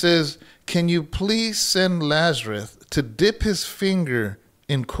 and he says, can you please send Lazarus to dip his finger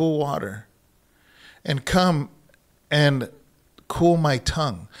in cool water and come and cool my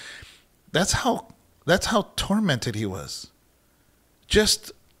tongue? That's how tormented he was.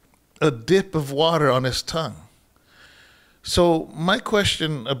 Just a dip of water on his tongue. So my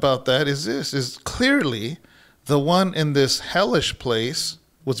question about that is this, is clearly the one in this hellish place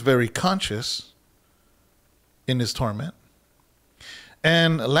was very conscious in his torment.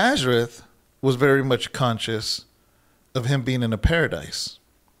 And Lazarus was very much conscious of him being in a paradise.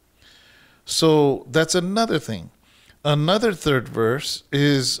 So that's another thing. Another third verse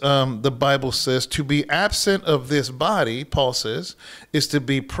is the Bible says to be absent of this body, Paul says, is to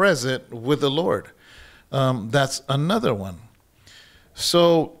be present with the Lord. That's another one.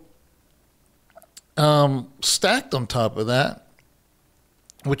 So stacked on top of that,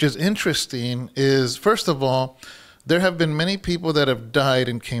 which is interesting, is first of all, there have been many people that have died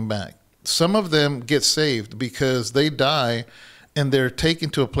and came back. Some of them get saved because they die and they're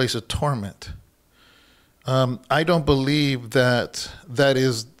taken to a place of torment. I don't believe that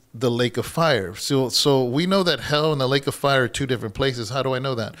is the lake of fire. So we know that hell and the lake of fire are two different places. How do I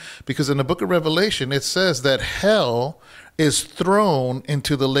know that? Because in the book of Revelation, it says that hell is thrown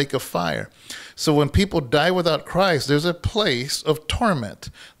into the lake of fire. So when people die without Christ, there's a place of torment.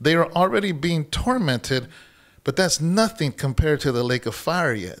 They are already being tormented, but that's nothing compared to the lake of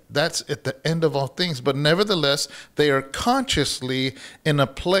fire yet. That's at the end of all things. But nevertheless, they are consciously in a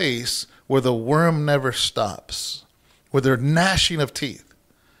place where the worm never stops, where they're gnashing of teeth.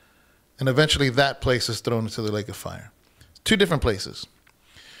 And eventually that place is thrown into the lake of fire. Two different places.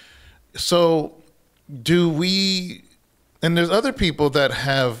 So and there's other people that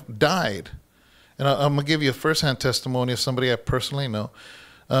have died. And I'm going to give you a firsthand testimony of somebody I personally know,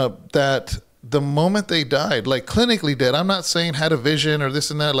 that the moment they died, like clinically dead, I'm not saying had a vision or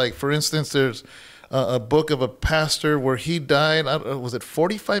this and that. Like, for instance, there's a book of a pastor where he died, was it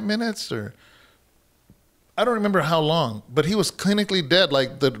 45 minutes or I don't remember how long, but he was clinically dead.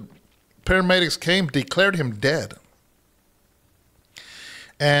 Like the paramedics came, declared him dead.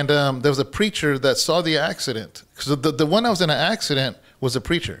 And there was a preacher that saw the accident. So the one that was in an accident was a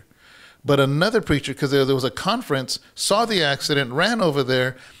preacher. But another preacher, because there was a conference, saw the accident, ran over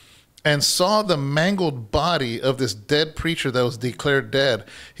there, and saw the mangled body of this dead preacher that was declared dead.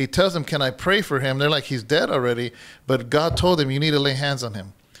 He tells them, can I pray for him? They're like, he's dead already, but God told him you need to lay hands on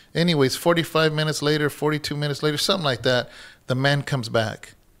him. Anyways, 45 minutes later, 42 minutes later, something like that, the man comes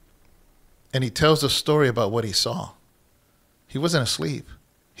back. And he tells a story about what he saw. He wasn't asleep.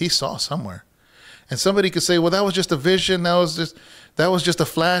 He saw somewhere. And somebody could say, well, that was just a vision. That was just a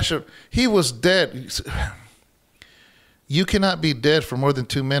flash. He was dead. You cannot be dead for more than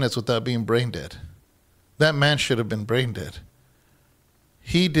 2 minutes without being brain dead. That man should have been brain dead.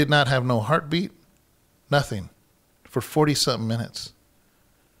 He did not have no heartbeat, nothing, for 40-something minutes.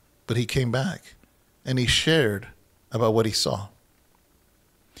 But he came back, and he shared about what he saw.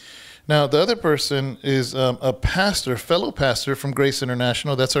 Now, the other person is a pastor, fellow pastor from Grace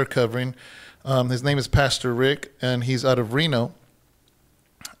International. That's our covering. His name is Pastor Rick, and he's out of Reno.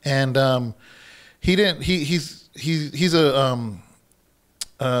 And he's a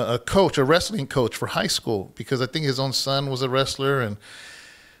a coach, a wrestling coach for high school, because I think his own son was a wrestler, and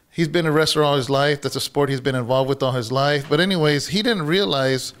he's been a wrestler all his life. That's a sport he's been involved with all his life. But anyways, he didn't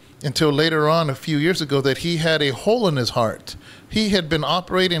realize until later on, a few years ago, that he had a hole in his heart. He had been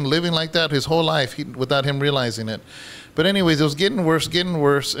operating, living like that his whole life without him realizing it. But anyways, it was getting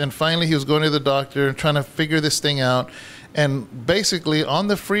worse. And finally, he was going to the doctor and trying to figure this thing out. And basically, on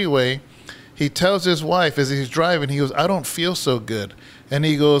the freeway, he tells his wife as he's driving, he goes, I don't feel so good. And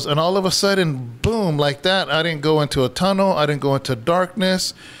he goes, and all of a sudden, boom, like that, I didn't go into a tunnel. I didn't go into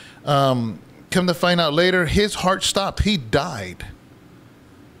darkness. Come to find out later, his heart stopped. He died.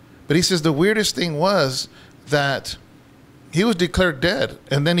 But he says the weirdest thing was that he was declared dead,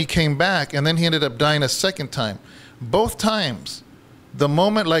 and then he came back, and then he ended up dying a second time. Both times, the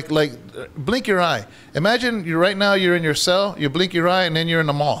moment, like blink your eye. Imagine right now you're in your cell, you blink your eye, and then you're in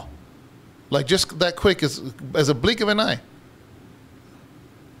the mall. Like just that quick, as a blink of an eye.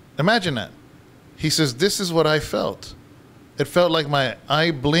 Imagine that. He says, this is what I felt. It felt like my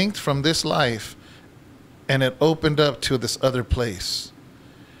eye blinked from this life, and it opened up to this other place.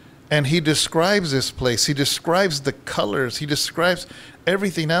 And he describes this place. He describes the colors. He describes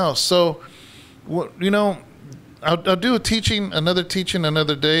everything else. So, you know, I'll do another teaching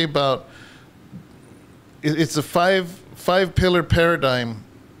another day about, it's a five pillar paradigm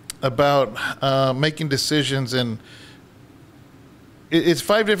about making decisions, and it's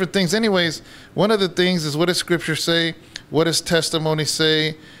 5 different things. Anyways, one of the things is, what does Scripture say? What does testimony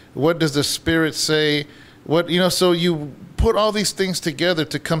say? What does the Spirit say? So you put all these things together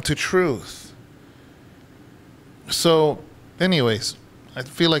to come to truth. So anyways, I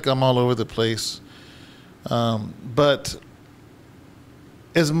feel like I'm all over the place. But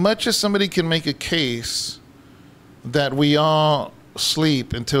as much as somebody can make a case that we all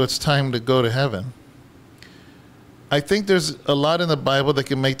sleep until it's time to go to heaven, I think there's a lot in the Bible that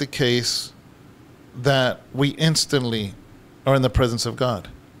can make the case that we instantly are in the presence of God.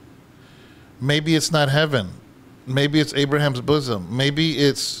 Maybe it's not heaven. Maybe it's Abraham's bosom. Maybe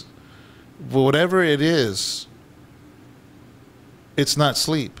it's whatever it is. It's not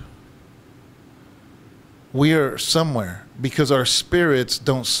sleep. We are somewhere because our spirits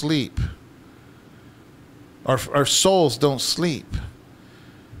don't sleep. Our souls don't sleep.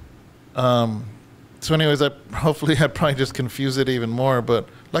 So anyways, hopefully I probably just confuse it even more. But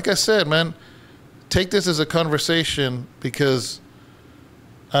like I said, man, take this as a conversation, because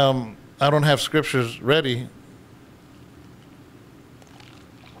I don't have scriptures ready,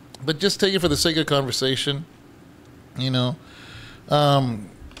 but just take it for the sake of conversation, you know. And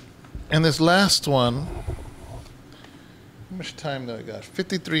this last one, how much time do I got?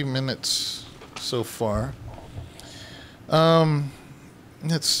 53 minutes so far.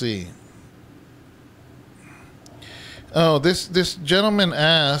 Let's see. Oh, this gentleman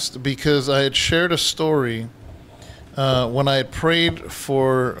asked, because I had shared a story when I had prayed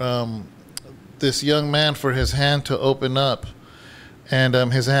for this young man for his hand to open up, and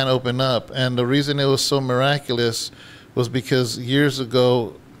his hand opened up. And the reason it was so miraculous was because years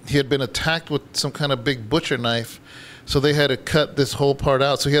ago he had been attacked with some kind of big butcher knife, so they had to cut this whole part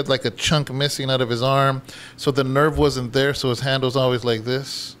out. So he had like a chunk missing out of his arm, so the nerve wasn't there, so his hand was always like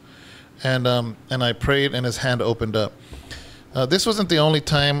this. And I prayed, and his hand opened up. This wasn't the only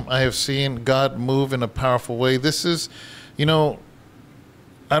time I have seen God move in a powerful way. This is, you know,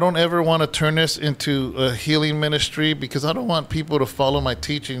 I don't ever want to turn this into a healing ministry, because I don't want people to follow my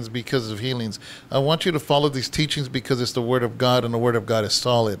teachings because of healings. I want you to follow these teachings because it's the Word of God, and the Word of God is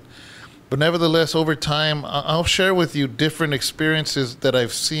solid. But nevertheless, over time, I'll share with you different experiences that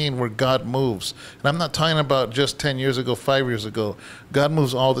I've seen where God moves. And I'm not talking about just 10 years ago, 5 years ago. God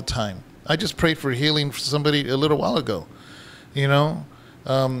moves all the time. I just prayed for healing for somebody a little while ago, you know,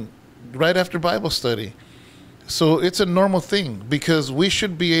 right after Bible study. So it's a normal thing, because we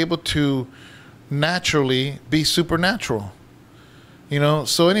should be able to naturally be supernatural, you know.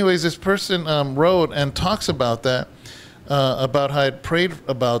 So anyways, this person wrote and talks about that, about how I prayed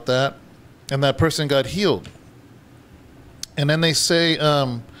about that, and that person got healed. And then they say,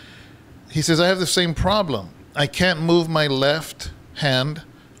 he says, I have the same problem. I can't move my left hand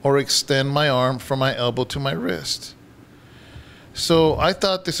or extend my arm from my elbow to my wrist. So I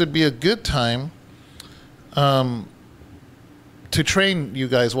thought this would be a good time to train you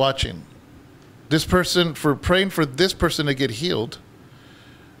guys watching. This person, for praying for this person to get healed.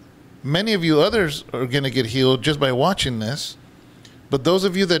 Many of you others are going to get healed just by watching this. But those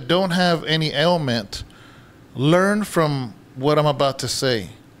of you that don't have any ailment, learn from what I'm about to say.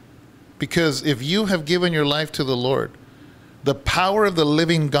 Because if you have given your life to the Lord, the power of the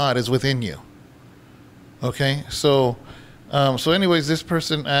living God is within you. Okay? So So anyways, this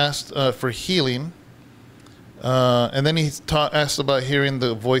person asked for healing. And then he asked about hearing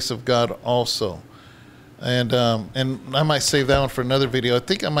the voice of God also. And I might save that one for another video. I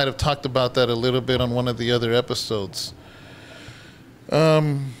think I might have talked about that a little bit on one of the other episodes.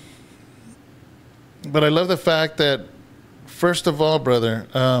 But I love the fact that, first of all, brother,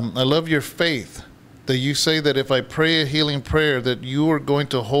 I love your faith. That you say that if I pray a healing prayer, that you are going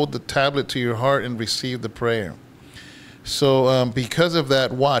to hold the tablet to your heart and receive the prayer. So because of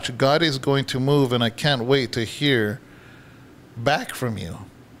that, watch, God is going to move, and I can't wait to hear back from you.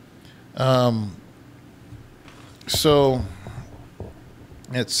 So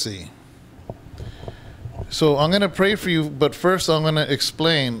let's see. So I'm going to pray for you, but first I'm going to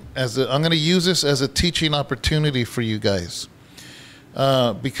explain. I'm going to use this as a teaching opportunity for you guys,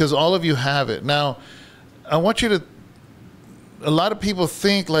 because all of you have it. Now, I want you to. A lot of people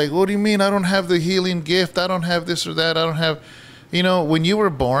think like, what do you mean I don't have the healing gift? I don't have this or that. I don't have, when you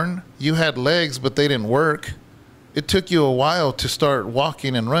were born, you had legs, but they didn't work. It took you a while to start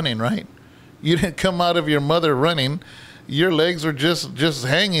walking and running, right? You didn't come out of your mother running. Your legs were just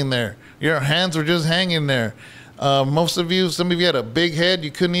hanging there. Your hands were just hanging there. Most of you, some of you had a big head. You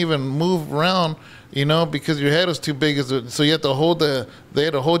couldn't even move around, because your head was too big. So you had to they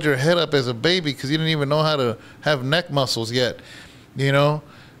had to hold your head up as a baby because you didn't even know how to have neck muscles yet,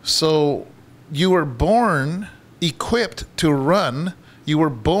 So you were born equipped to run. You were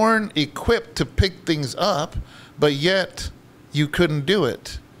born equipped to pick things up, but yet you couldn't do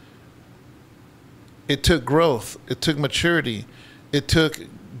it. It took growth. It took maturity. It took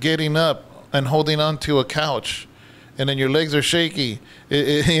getting up and holding on to a couch, and then your legs are shaky,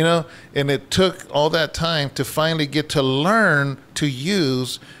 and it took all that time to finally get to learn to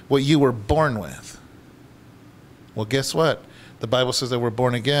use what you were born with. Well, guess what? The Bible says that we're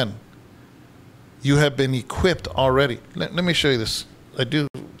born again. You have been equipped already. Let me show you this. I do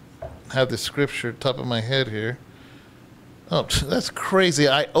have the scripture top of my head here. Oh, that's crazy.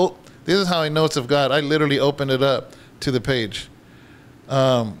 This is how I know it's of God. I literally opened it up to the page.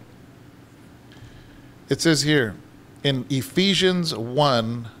 It says here in Ephesians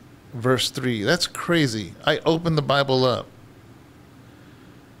 1, verse 3. That's crazy. I opened the Bible up.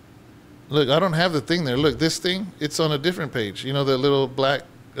 Look, I don't have the thing there. Look, this thing, it's on a different page. The little black,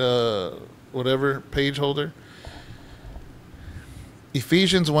 whatever, page holder.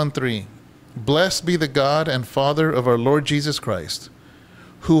 Ephesians 1:3. Blessed be the God and Father of our Lord Jesus Christ,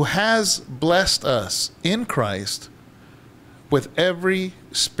 who has blessed us in Christ with every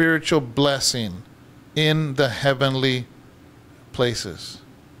spiritual blessing in the heavenly places.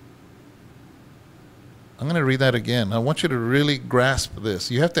 I'm going to read that again. I want you to really grasp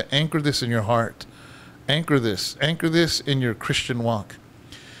this. You have to anchor this in your heart. Anchor this in your Christian walk.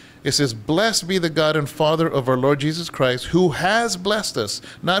 It says, blessed be the God and Father of our Lord Jesus Christ, who has blessed us.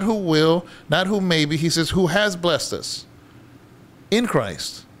 Not who will, not who maybe. He says, who has blessed us in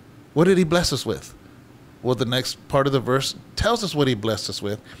Christ. What did he bless us with? Well, the next part of the verse tells us what he blessed us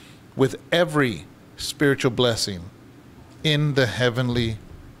with every spiritual blessing in the heavenly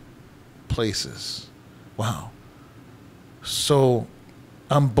places. Wow. So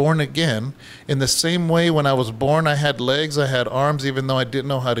I'm born again. In the same way when I was born, I had legs, I had arms, even though I didn't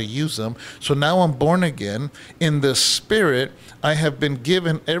know how to use them. So now I'm born again. In the Spirit, I have been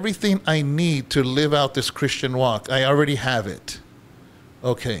given everything I need to live out this Christian walk. I already have it.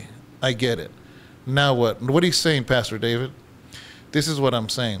 Okay, I get it. Now what? What are you saying, Pastor David? This is what I'm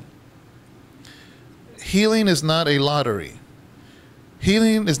saying. Healing is not a lottery.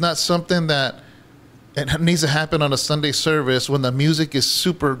 Healing is not something that it needs to happen on a Sunday service when the music is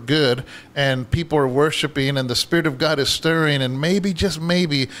super good and people are worshiping and the Spirit of God is stirring and maybe, just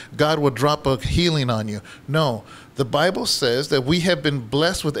maybe, God will drop a healing on you. No, the Bible says that we have been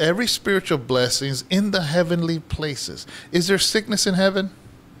blessed with every spiritual blessings in the heavenly places. Is there sickness in heaven?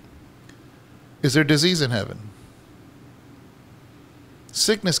 Is there disease in heaven?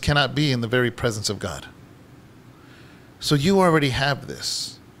 Sickness cannot be in the very presence of God. So you already have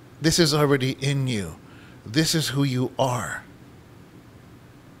this. This is already in you. This is who you are.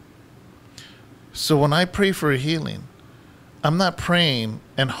 So when I pray for a healing, I'm not praying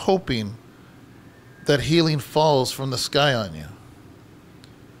and hoping that healing falls from the sky on you.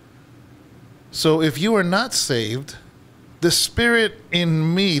 So if you are not saved, the Spirit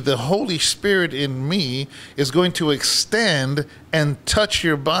in me, the Holy Spirit in me, is going to extend and touch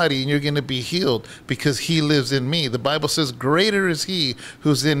your body, and you're going to be healed because He lives in me. The Bible says, greater is He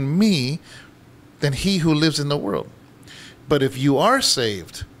who's in me than he who lives in the world. But if you are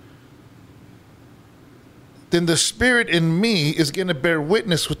saved, then the Spirit in me is going to bear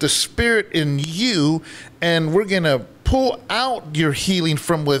witness with the Spirit in you, and we're going to pull out your healing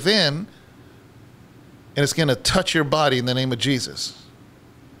from within, and it's going to touch your body in the name of Jesus.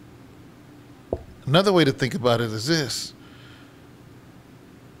 Another way to think about it is this,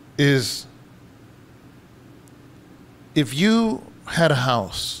 is if you had a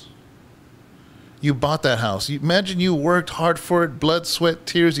house, you bought that house. Imagine you worked hard for it, blood, sweat,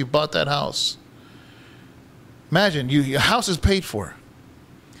 tears, you bought that house. Imagine your house is paid for,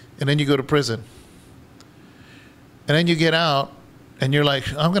 and then you go to prison. And then you get out, and you're like,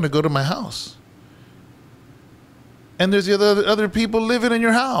 I'm going to go to my house. And there's the other people living in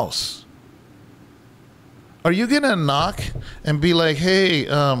your house. Are you going to knock and be like, hey,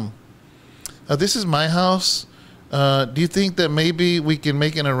 this is my house. Do you think that maybe we can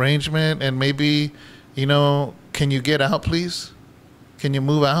make an arrangement and maybe, can you get out, please? Can you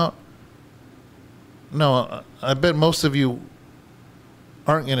move out? No, I bet most of you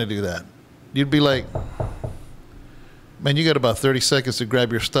aren't going to do that. You'd be like, man, you got about 30 seconds to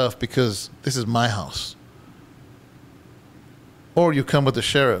grab your stuff because this is my house. Or you come with the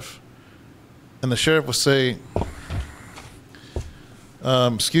sheriff, and the sheriff will say,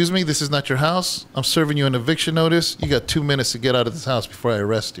 excuse me, this is not your house. I'm serving you an eviction notice. You got 2 minutes to get out of this house before I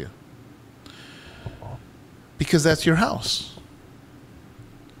arrest you. Because that's your house.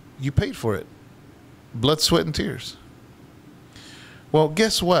 You paid for it. Blood, sweat, and tears. Well,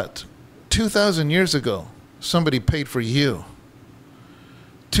 guess what? 2,000 years ago, somebody paid for you.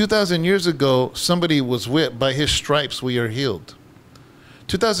 2,000 years ago, somebody was whipped. By his stripes we are healed.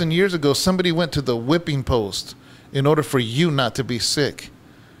 2,000 years ago, somebody went to the whipping post in order for you not to be sick.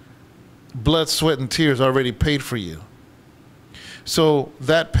 Blood, sweat, and tears already paid for you. So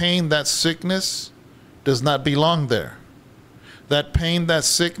that pain, that sickness does not belong there. That pain, that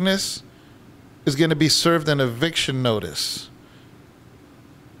sickness is going to be served an eviction notice.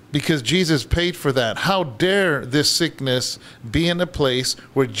 Because Jesus paid for that. How dare this sickness be in a place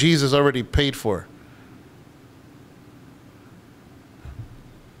where Jesus already paid for?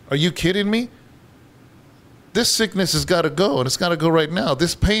 Are you kidding me? This sickness has got to go, and it's got to go right now.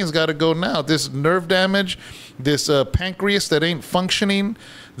 This pain's got to go now. This nerve damage, this pancreas that ain't functioning,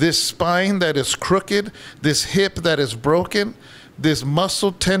 this spine that is crooked, this hip that is broken, this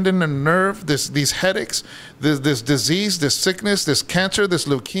muscle, tendon, and nerve, these headaches, this disease, this sickness, this cancer, this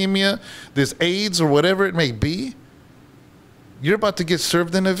leukemia, this AIDS, or whatever it may be, you're about to get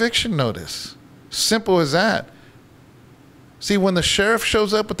served an eviction notice. Simple as that. See, when the sheriff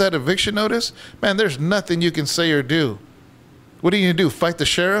shows up with that eviction notice, man, there's nothing you can say or do. What are you going to do? Fight the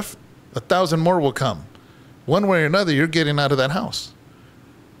sheriff? 1,000 more will come. One way or another, you're getting out of that house.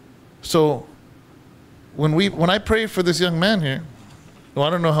 So when I pray for this young man here, well, I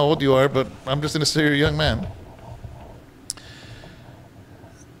don't know how old you are, but I'm just going to say you're a young man.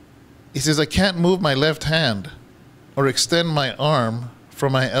 He says, I can't move my left hand or extend my arm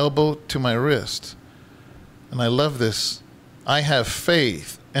from my elbow to my wrist. And I love this. I have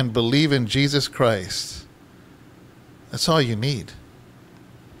faith and believe in Jesus Christ. That's all you need.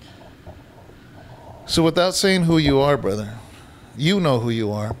 So without saying who you are, brother, you know who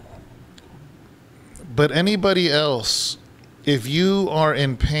you are. But anybody else, if you are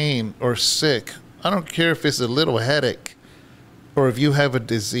in pain or sick, I don't care if it's a little headache or if you have a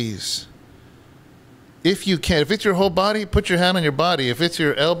disease. If you can, if it's your whole body, put your hand on your body. If it's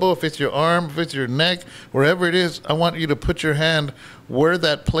your elbow, if it's your arm, if it's your neck, wherever it is, I want you to put your hand where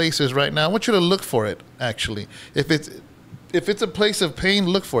that place is right now. I want you to look for it, actually. If it's a place of pain,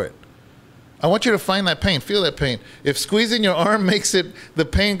 look for it. I want you to find that pain, feel that pain. If squeezing your arm makes the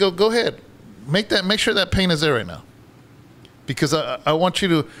pain go ahead. Make sure that pain is there right now. Because I want you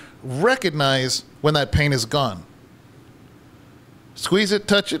to recognize when that pain is gone. Squeeze it,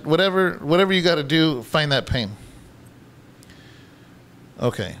 touch it, whatever you got to do, find that pain.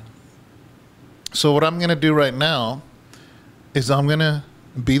 Okay. So what I'm going to do right now is I'm going to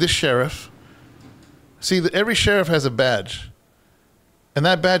be the sheriff. See, every sheriff has a badge. And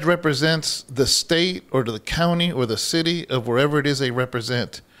that badge represents the state or the county or the city of wherever it is they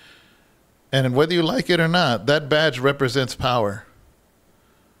represent. And whether you like it or not, that badge represents power.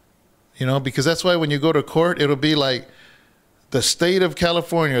 Because that's why when you go to court, it'll be like the state of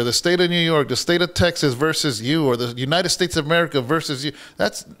California, the state of New York, the state of Texas versus you, or the United States of America versus you.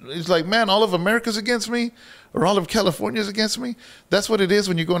 It's like, man, all of America's against me, or all of California's against me. That's what it is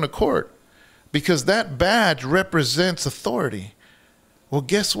when you go into court, because that badge represents authority. Well,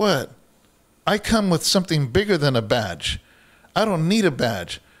 guess what? I come with something bigger than a badge. I don't need a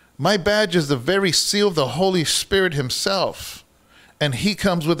badge. My badge is the very seal of the Holy Spirit himself, and he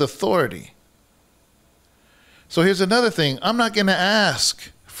comes with authority. So here's another thing. I'm not going to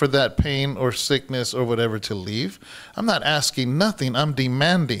ask for that pain or sickness or whatever to leave. I'm not asking nothing. I'm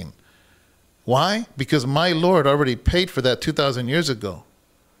demanding. Why? Because my Lord already paid for that 2,000 years ago.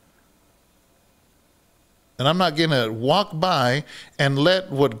 And I'm not going to walk by and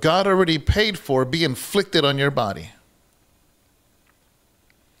let what God already paid for be inflicted on your body.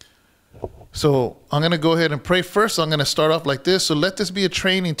 So I'm going to go ahead and pray first. I'm going to start off like this. So let this be a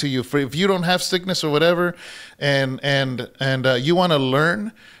training to you. For if you don't have sickness or whatever, and you want to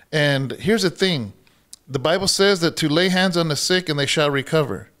learn. And here's the thing. The Bible says that to lay hands on the sick and they shall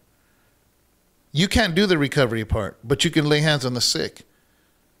recover. You can't do the recovery part, but you can lay hands on the sick.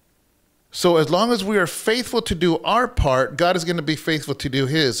 So as long as we are faithful to do our part, God is going to be faithful to do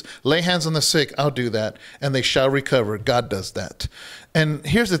his. Lay hands on the sick, I'll do that, and they shall recover. God does that. And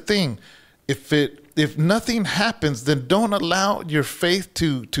here's the thing. If nothing happens, then don't allow your faith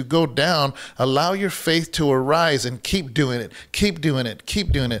to go down. Allow your faith to arise and keep doing it. Keep doing it.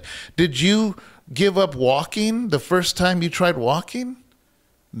 Keep doing it. Did you give up walking the first time you tried walking?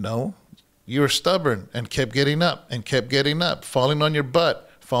 No. You were stubborn and kept getting up and kept getting up, falling on your butt.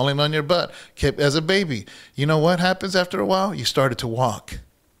 Kept as a baby. You know what happens after a while? You started to walk.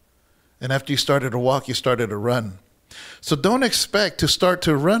 And after you started to walk, you started to run. So don't expect to start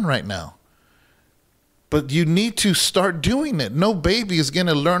to run right now. But you need to start doing it. No baby is going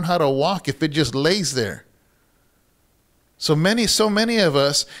to learn how to walk if it just lays there. So many of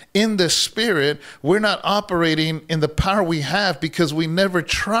us in the spirit, we're not operating in the power we have because we never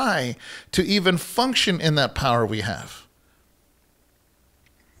try to even function in that power we have.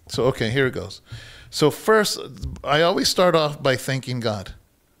 So, okay, here it goes. So first, I always start off by thanking God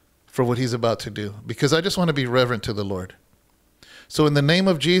for what he's about to do, because I just want to be reverent to the Lord. So in the name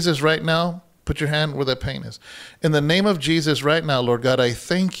of Jesus right now, put your hand where that pain is. In the name of Jesus right now, Lord God, I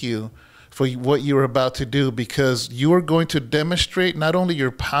thank you for what you're about to do, because you are going to demonstrate not only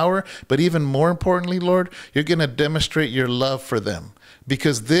your power, but even more importantly, Lord, you're going to demonstrate your love for them,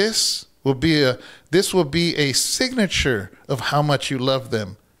 because this will be a signature of how much you love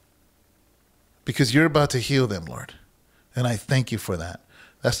them. Because you're about to heal them, Lord. And I thank you for that.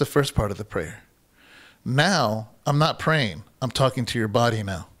 That's the first part of the prayer. Now, I'm not praying. I'm talking to your body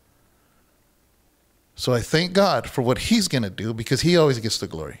now. So I thank God for what he's going to do, because he always gets the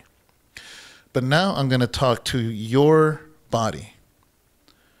glory. But now I'm going to talk to your body.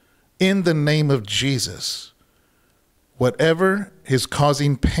 In the name of Jesus, whatever is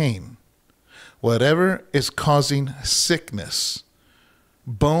causing pain, whatever is causing sickness,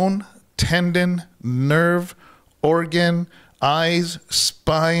 bone, tendon, nerve, organ, eyes,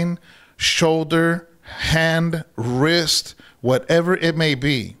 spine, shoulder, hand, wrist, whatever it may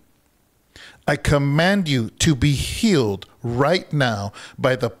be, I command you to be healed right now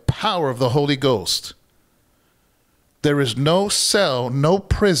by the power of the Holy Ghost. There is no cell, no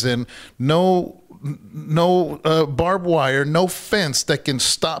prison, no barbed wire, no fence that can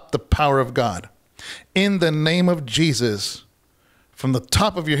stop the power of God. In the name of Jesus, from the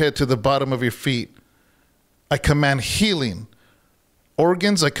top of your head to the bottom of your feet, I command healing.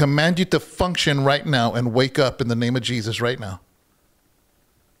 Organs, I command you to function right now and wake up in the name of Jesus right now.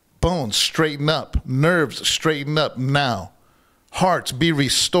 Bones, straighten up. Nerves, straighten up now. Hearts, be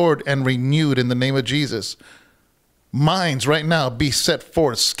restored and renewed in the name of Jesus. Minds, right now, be set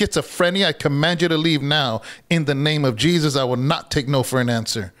forth. Schizophrenia, I command you to leave now. In the name of Jesus, I will not take no for an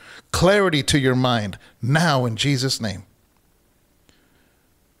answer. Clarity to your mind, now in Jesus' name.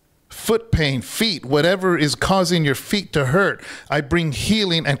 Foot pain, feet, whatever is causing your feet to hurt, I bring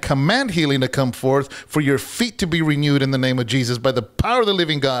healing and command healing to come forth for your feet to be renewed in the name of Jesus by the power of the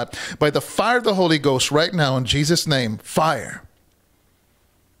living God, by the fire of the Holy Ghost right now in Jesus' name. Fire.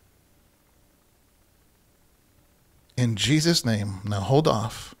 In Jesus' name. Now hold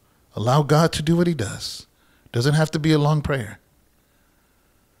off. Allow God to do what he does. Doesn't have to be a long prayer.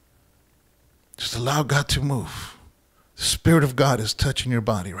 Just allow God to move. The Spirit of God is touching your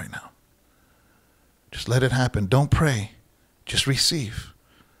body right now. Just let it happen. Don't pray. Just receive.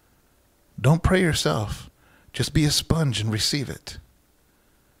 Don't pray yourself. Just be a sponge and receive it.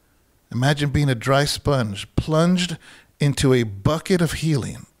 Imagine being a dry sponge plunged into a bucket of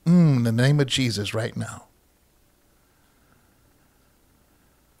healing. In the name of Jesus right now.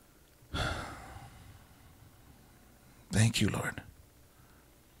 Thank you, Lord.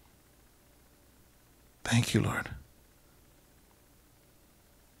 Thank you, Lord.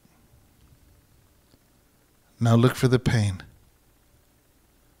 Now look for the pain.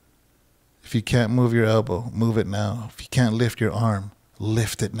 If you can't move your elbow, move it now. If you can't lift your arm,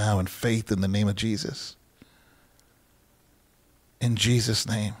 lift it now in faith in the name of Jesus. In Jesus'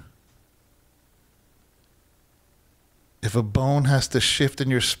 name. If a bone has to shift in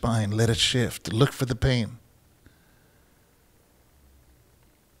your spine, let it shift. Look for the pain.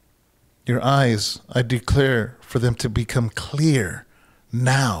 Your eyes, I declare for them to become clear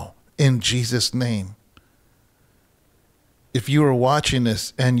now in Jesus' name. If you are watching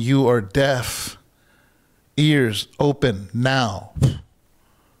this and you are deaf, ears open now.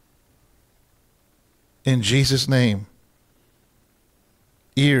 In Jesus' name.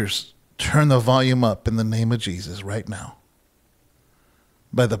 Ears, turn the volume up in the name of Jesus right now.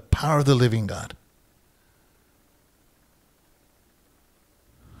 By the power of the living God.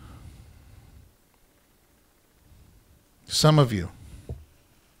 Some of you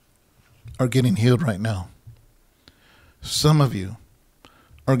are getting healed right now. Some of you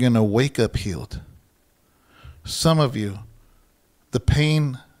are going to wake up healed. Some of you, the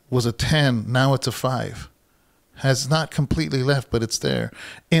pain was a 10, now it's a 5. Has not completely left, but it's there.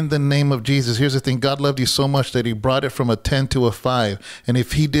 In the name of Jesus. Here's the thing. God loved you so much that he brought it from a 10 to a 5. And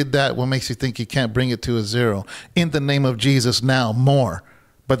if he did that, what makes you think he can't bring it to a 0? In the name of Jesus now, more.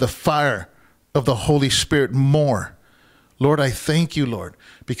 By the fire of the Holy Spirit, more. Lord, I thank you, Lord,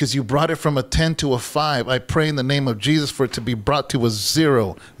 because you brought it from a 10 to a 5. I pray in the name of Jesus for it to be brought to a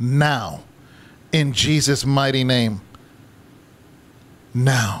 0 now. In Jesus' mighty name.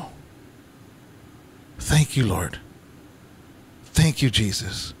 Now. Thank you, Lord. Thank you,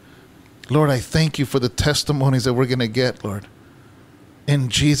 Jesus. Lord, I thank you for the testimonies that we're going to get, Lord. In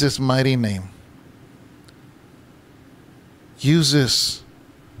Jesus' mighty name. Use this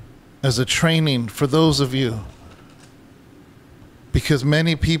as a training for those of you. Because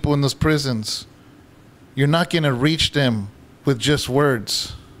many people in those prisons, you're not going to reach them with just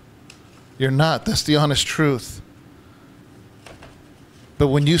words. You're not. That's the honest truth. But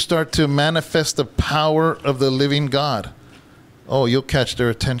when you start to manifest the power of the living God, oh, you'll catch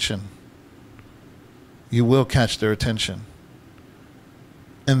their attention. You will catch their attention.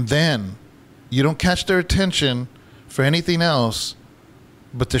 And then you don't catch their attention for anything else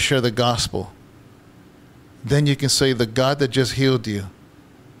but to share the gospel. Then you can say the God that just healed you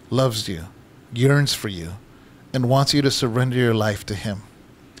loves you, yearns for you, and wants you to surrender your life to him.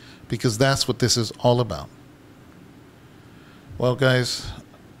 Because that's what this is all about. Well, guys,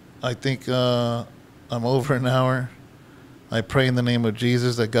 I think I'm over an hour. I pray in the name of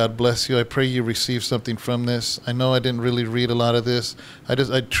Jesus that God bless you. I pray you receive something from this. I know I didn't really read a lot of this.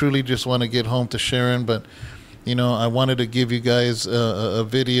 I truly just want to get home to Sharon, but you know, I wanted to give you guys a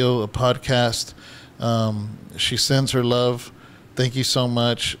video, a podcast. She sends her love. Thank you so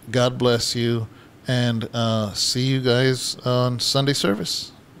much. God bless you. And see you guys on Sunday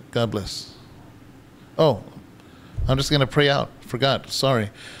service. God bless. Oh, I'm just going to pray out. Forgot.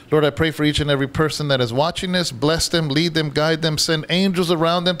 Sorry. Lord, I pray for each and every person that is watching this. Bless them, lead them, guide them. Send angels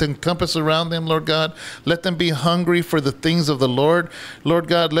around them to encompass around them, Lord God. Let them be hungry for the things of the Lord. Lord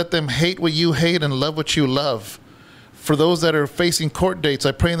God, let them hate what you hate and love what you love. For those that are facing court dates,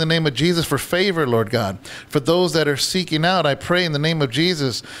 I pray in the name of Jesus for favor, Lord God. For those that are seeking out, I pray in the name of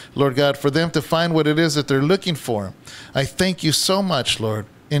Jesus, Lord God, for them to find what it is that they're looking for. I thank you so much, Lord.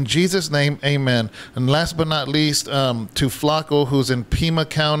 In Jesus' name, amen. And last but not least, to Flacco, who's in Pima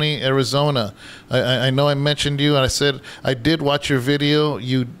County, Arizona. I know I mentioned you, and I said I did watch your video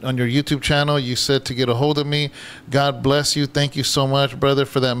on your YouTube channel. You said to get a hold of me. God bless you. Thank you so much, brother,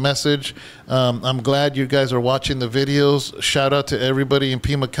 for that message. I'm glad you guys are watching the videos. Shout out to everybody in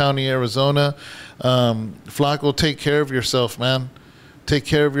Pima County, Arizona. Flacco, take care of yourself, man. Take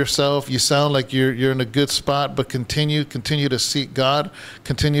care of yourself. You sound like you're in a good spot, but continue to seek God.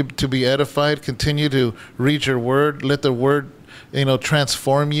 Continue to be edified. Continue to read your word. Let the word,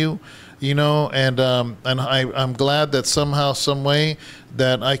 transform you. And I'm glad that somehow, some way,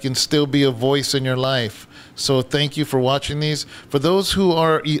 that I can still be a voice in your life. So thank you for watching these. For those who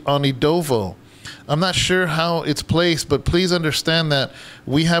are on Edovo, I'm not sure how it's placed, but please understand that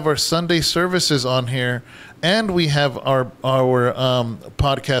we have our Sunday services on here, and we have our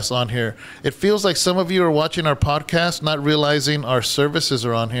podcast on here. It feels like some of you are watching our podcast, not realizing our services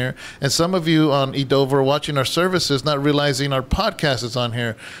are on here, and some of you on Edover are watching our services, not realizing our podcast is on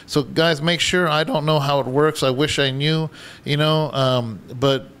here. So, guys, make sure. I don't know how it works. I wish I knew,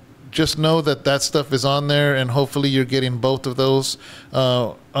 but just know that stuff is on there, and hopefully you're getting both of those.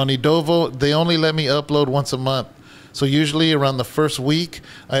 On Edovo, they only let me upload once a month. So usually around the first week,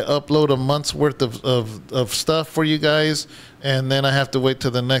 I upload a month's worth of stuff for you guys, and then I have to wait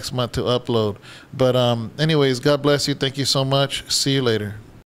till the next month to upload. But anyways, God bless you. Thank you so much. See you later.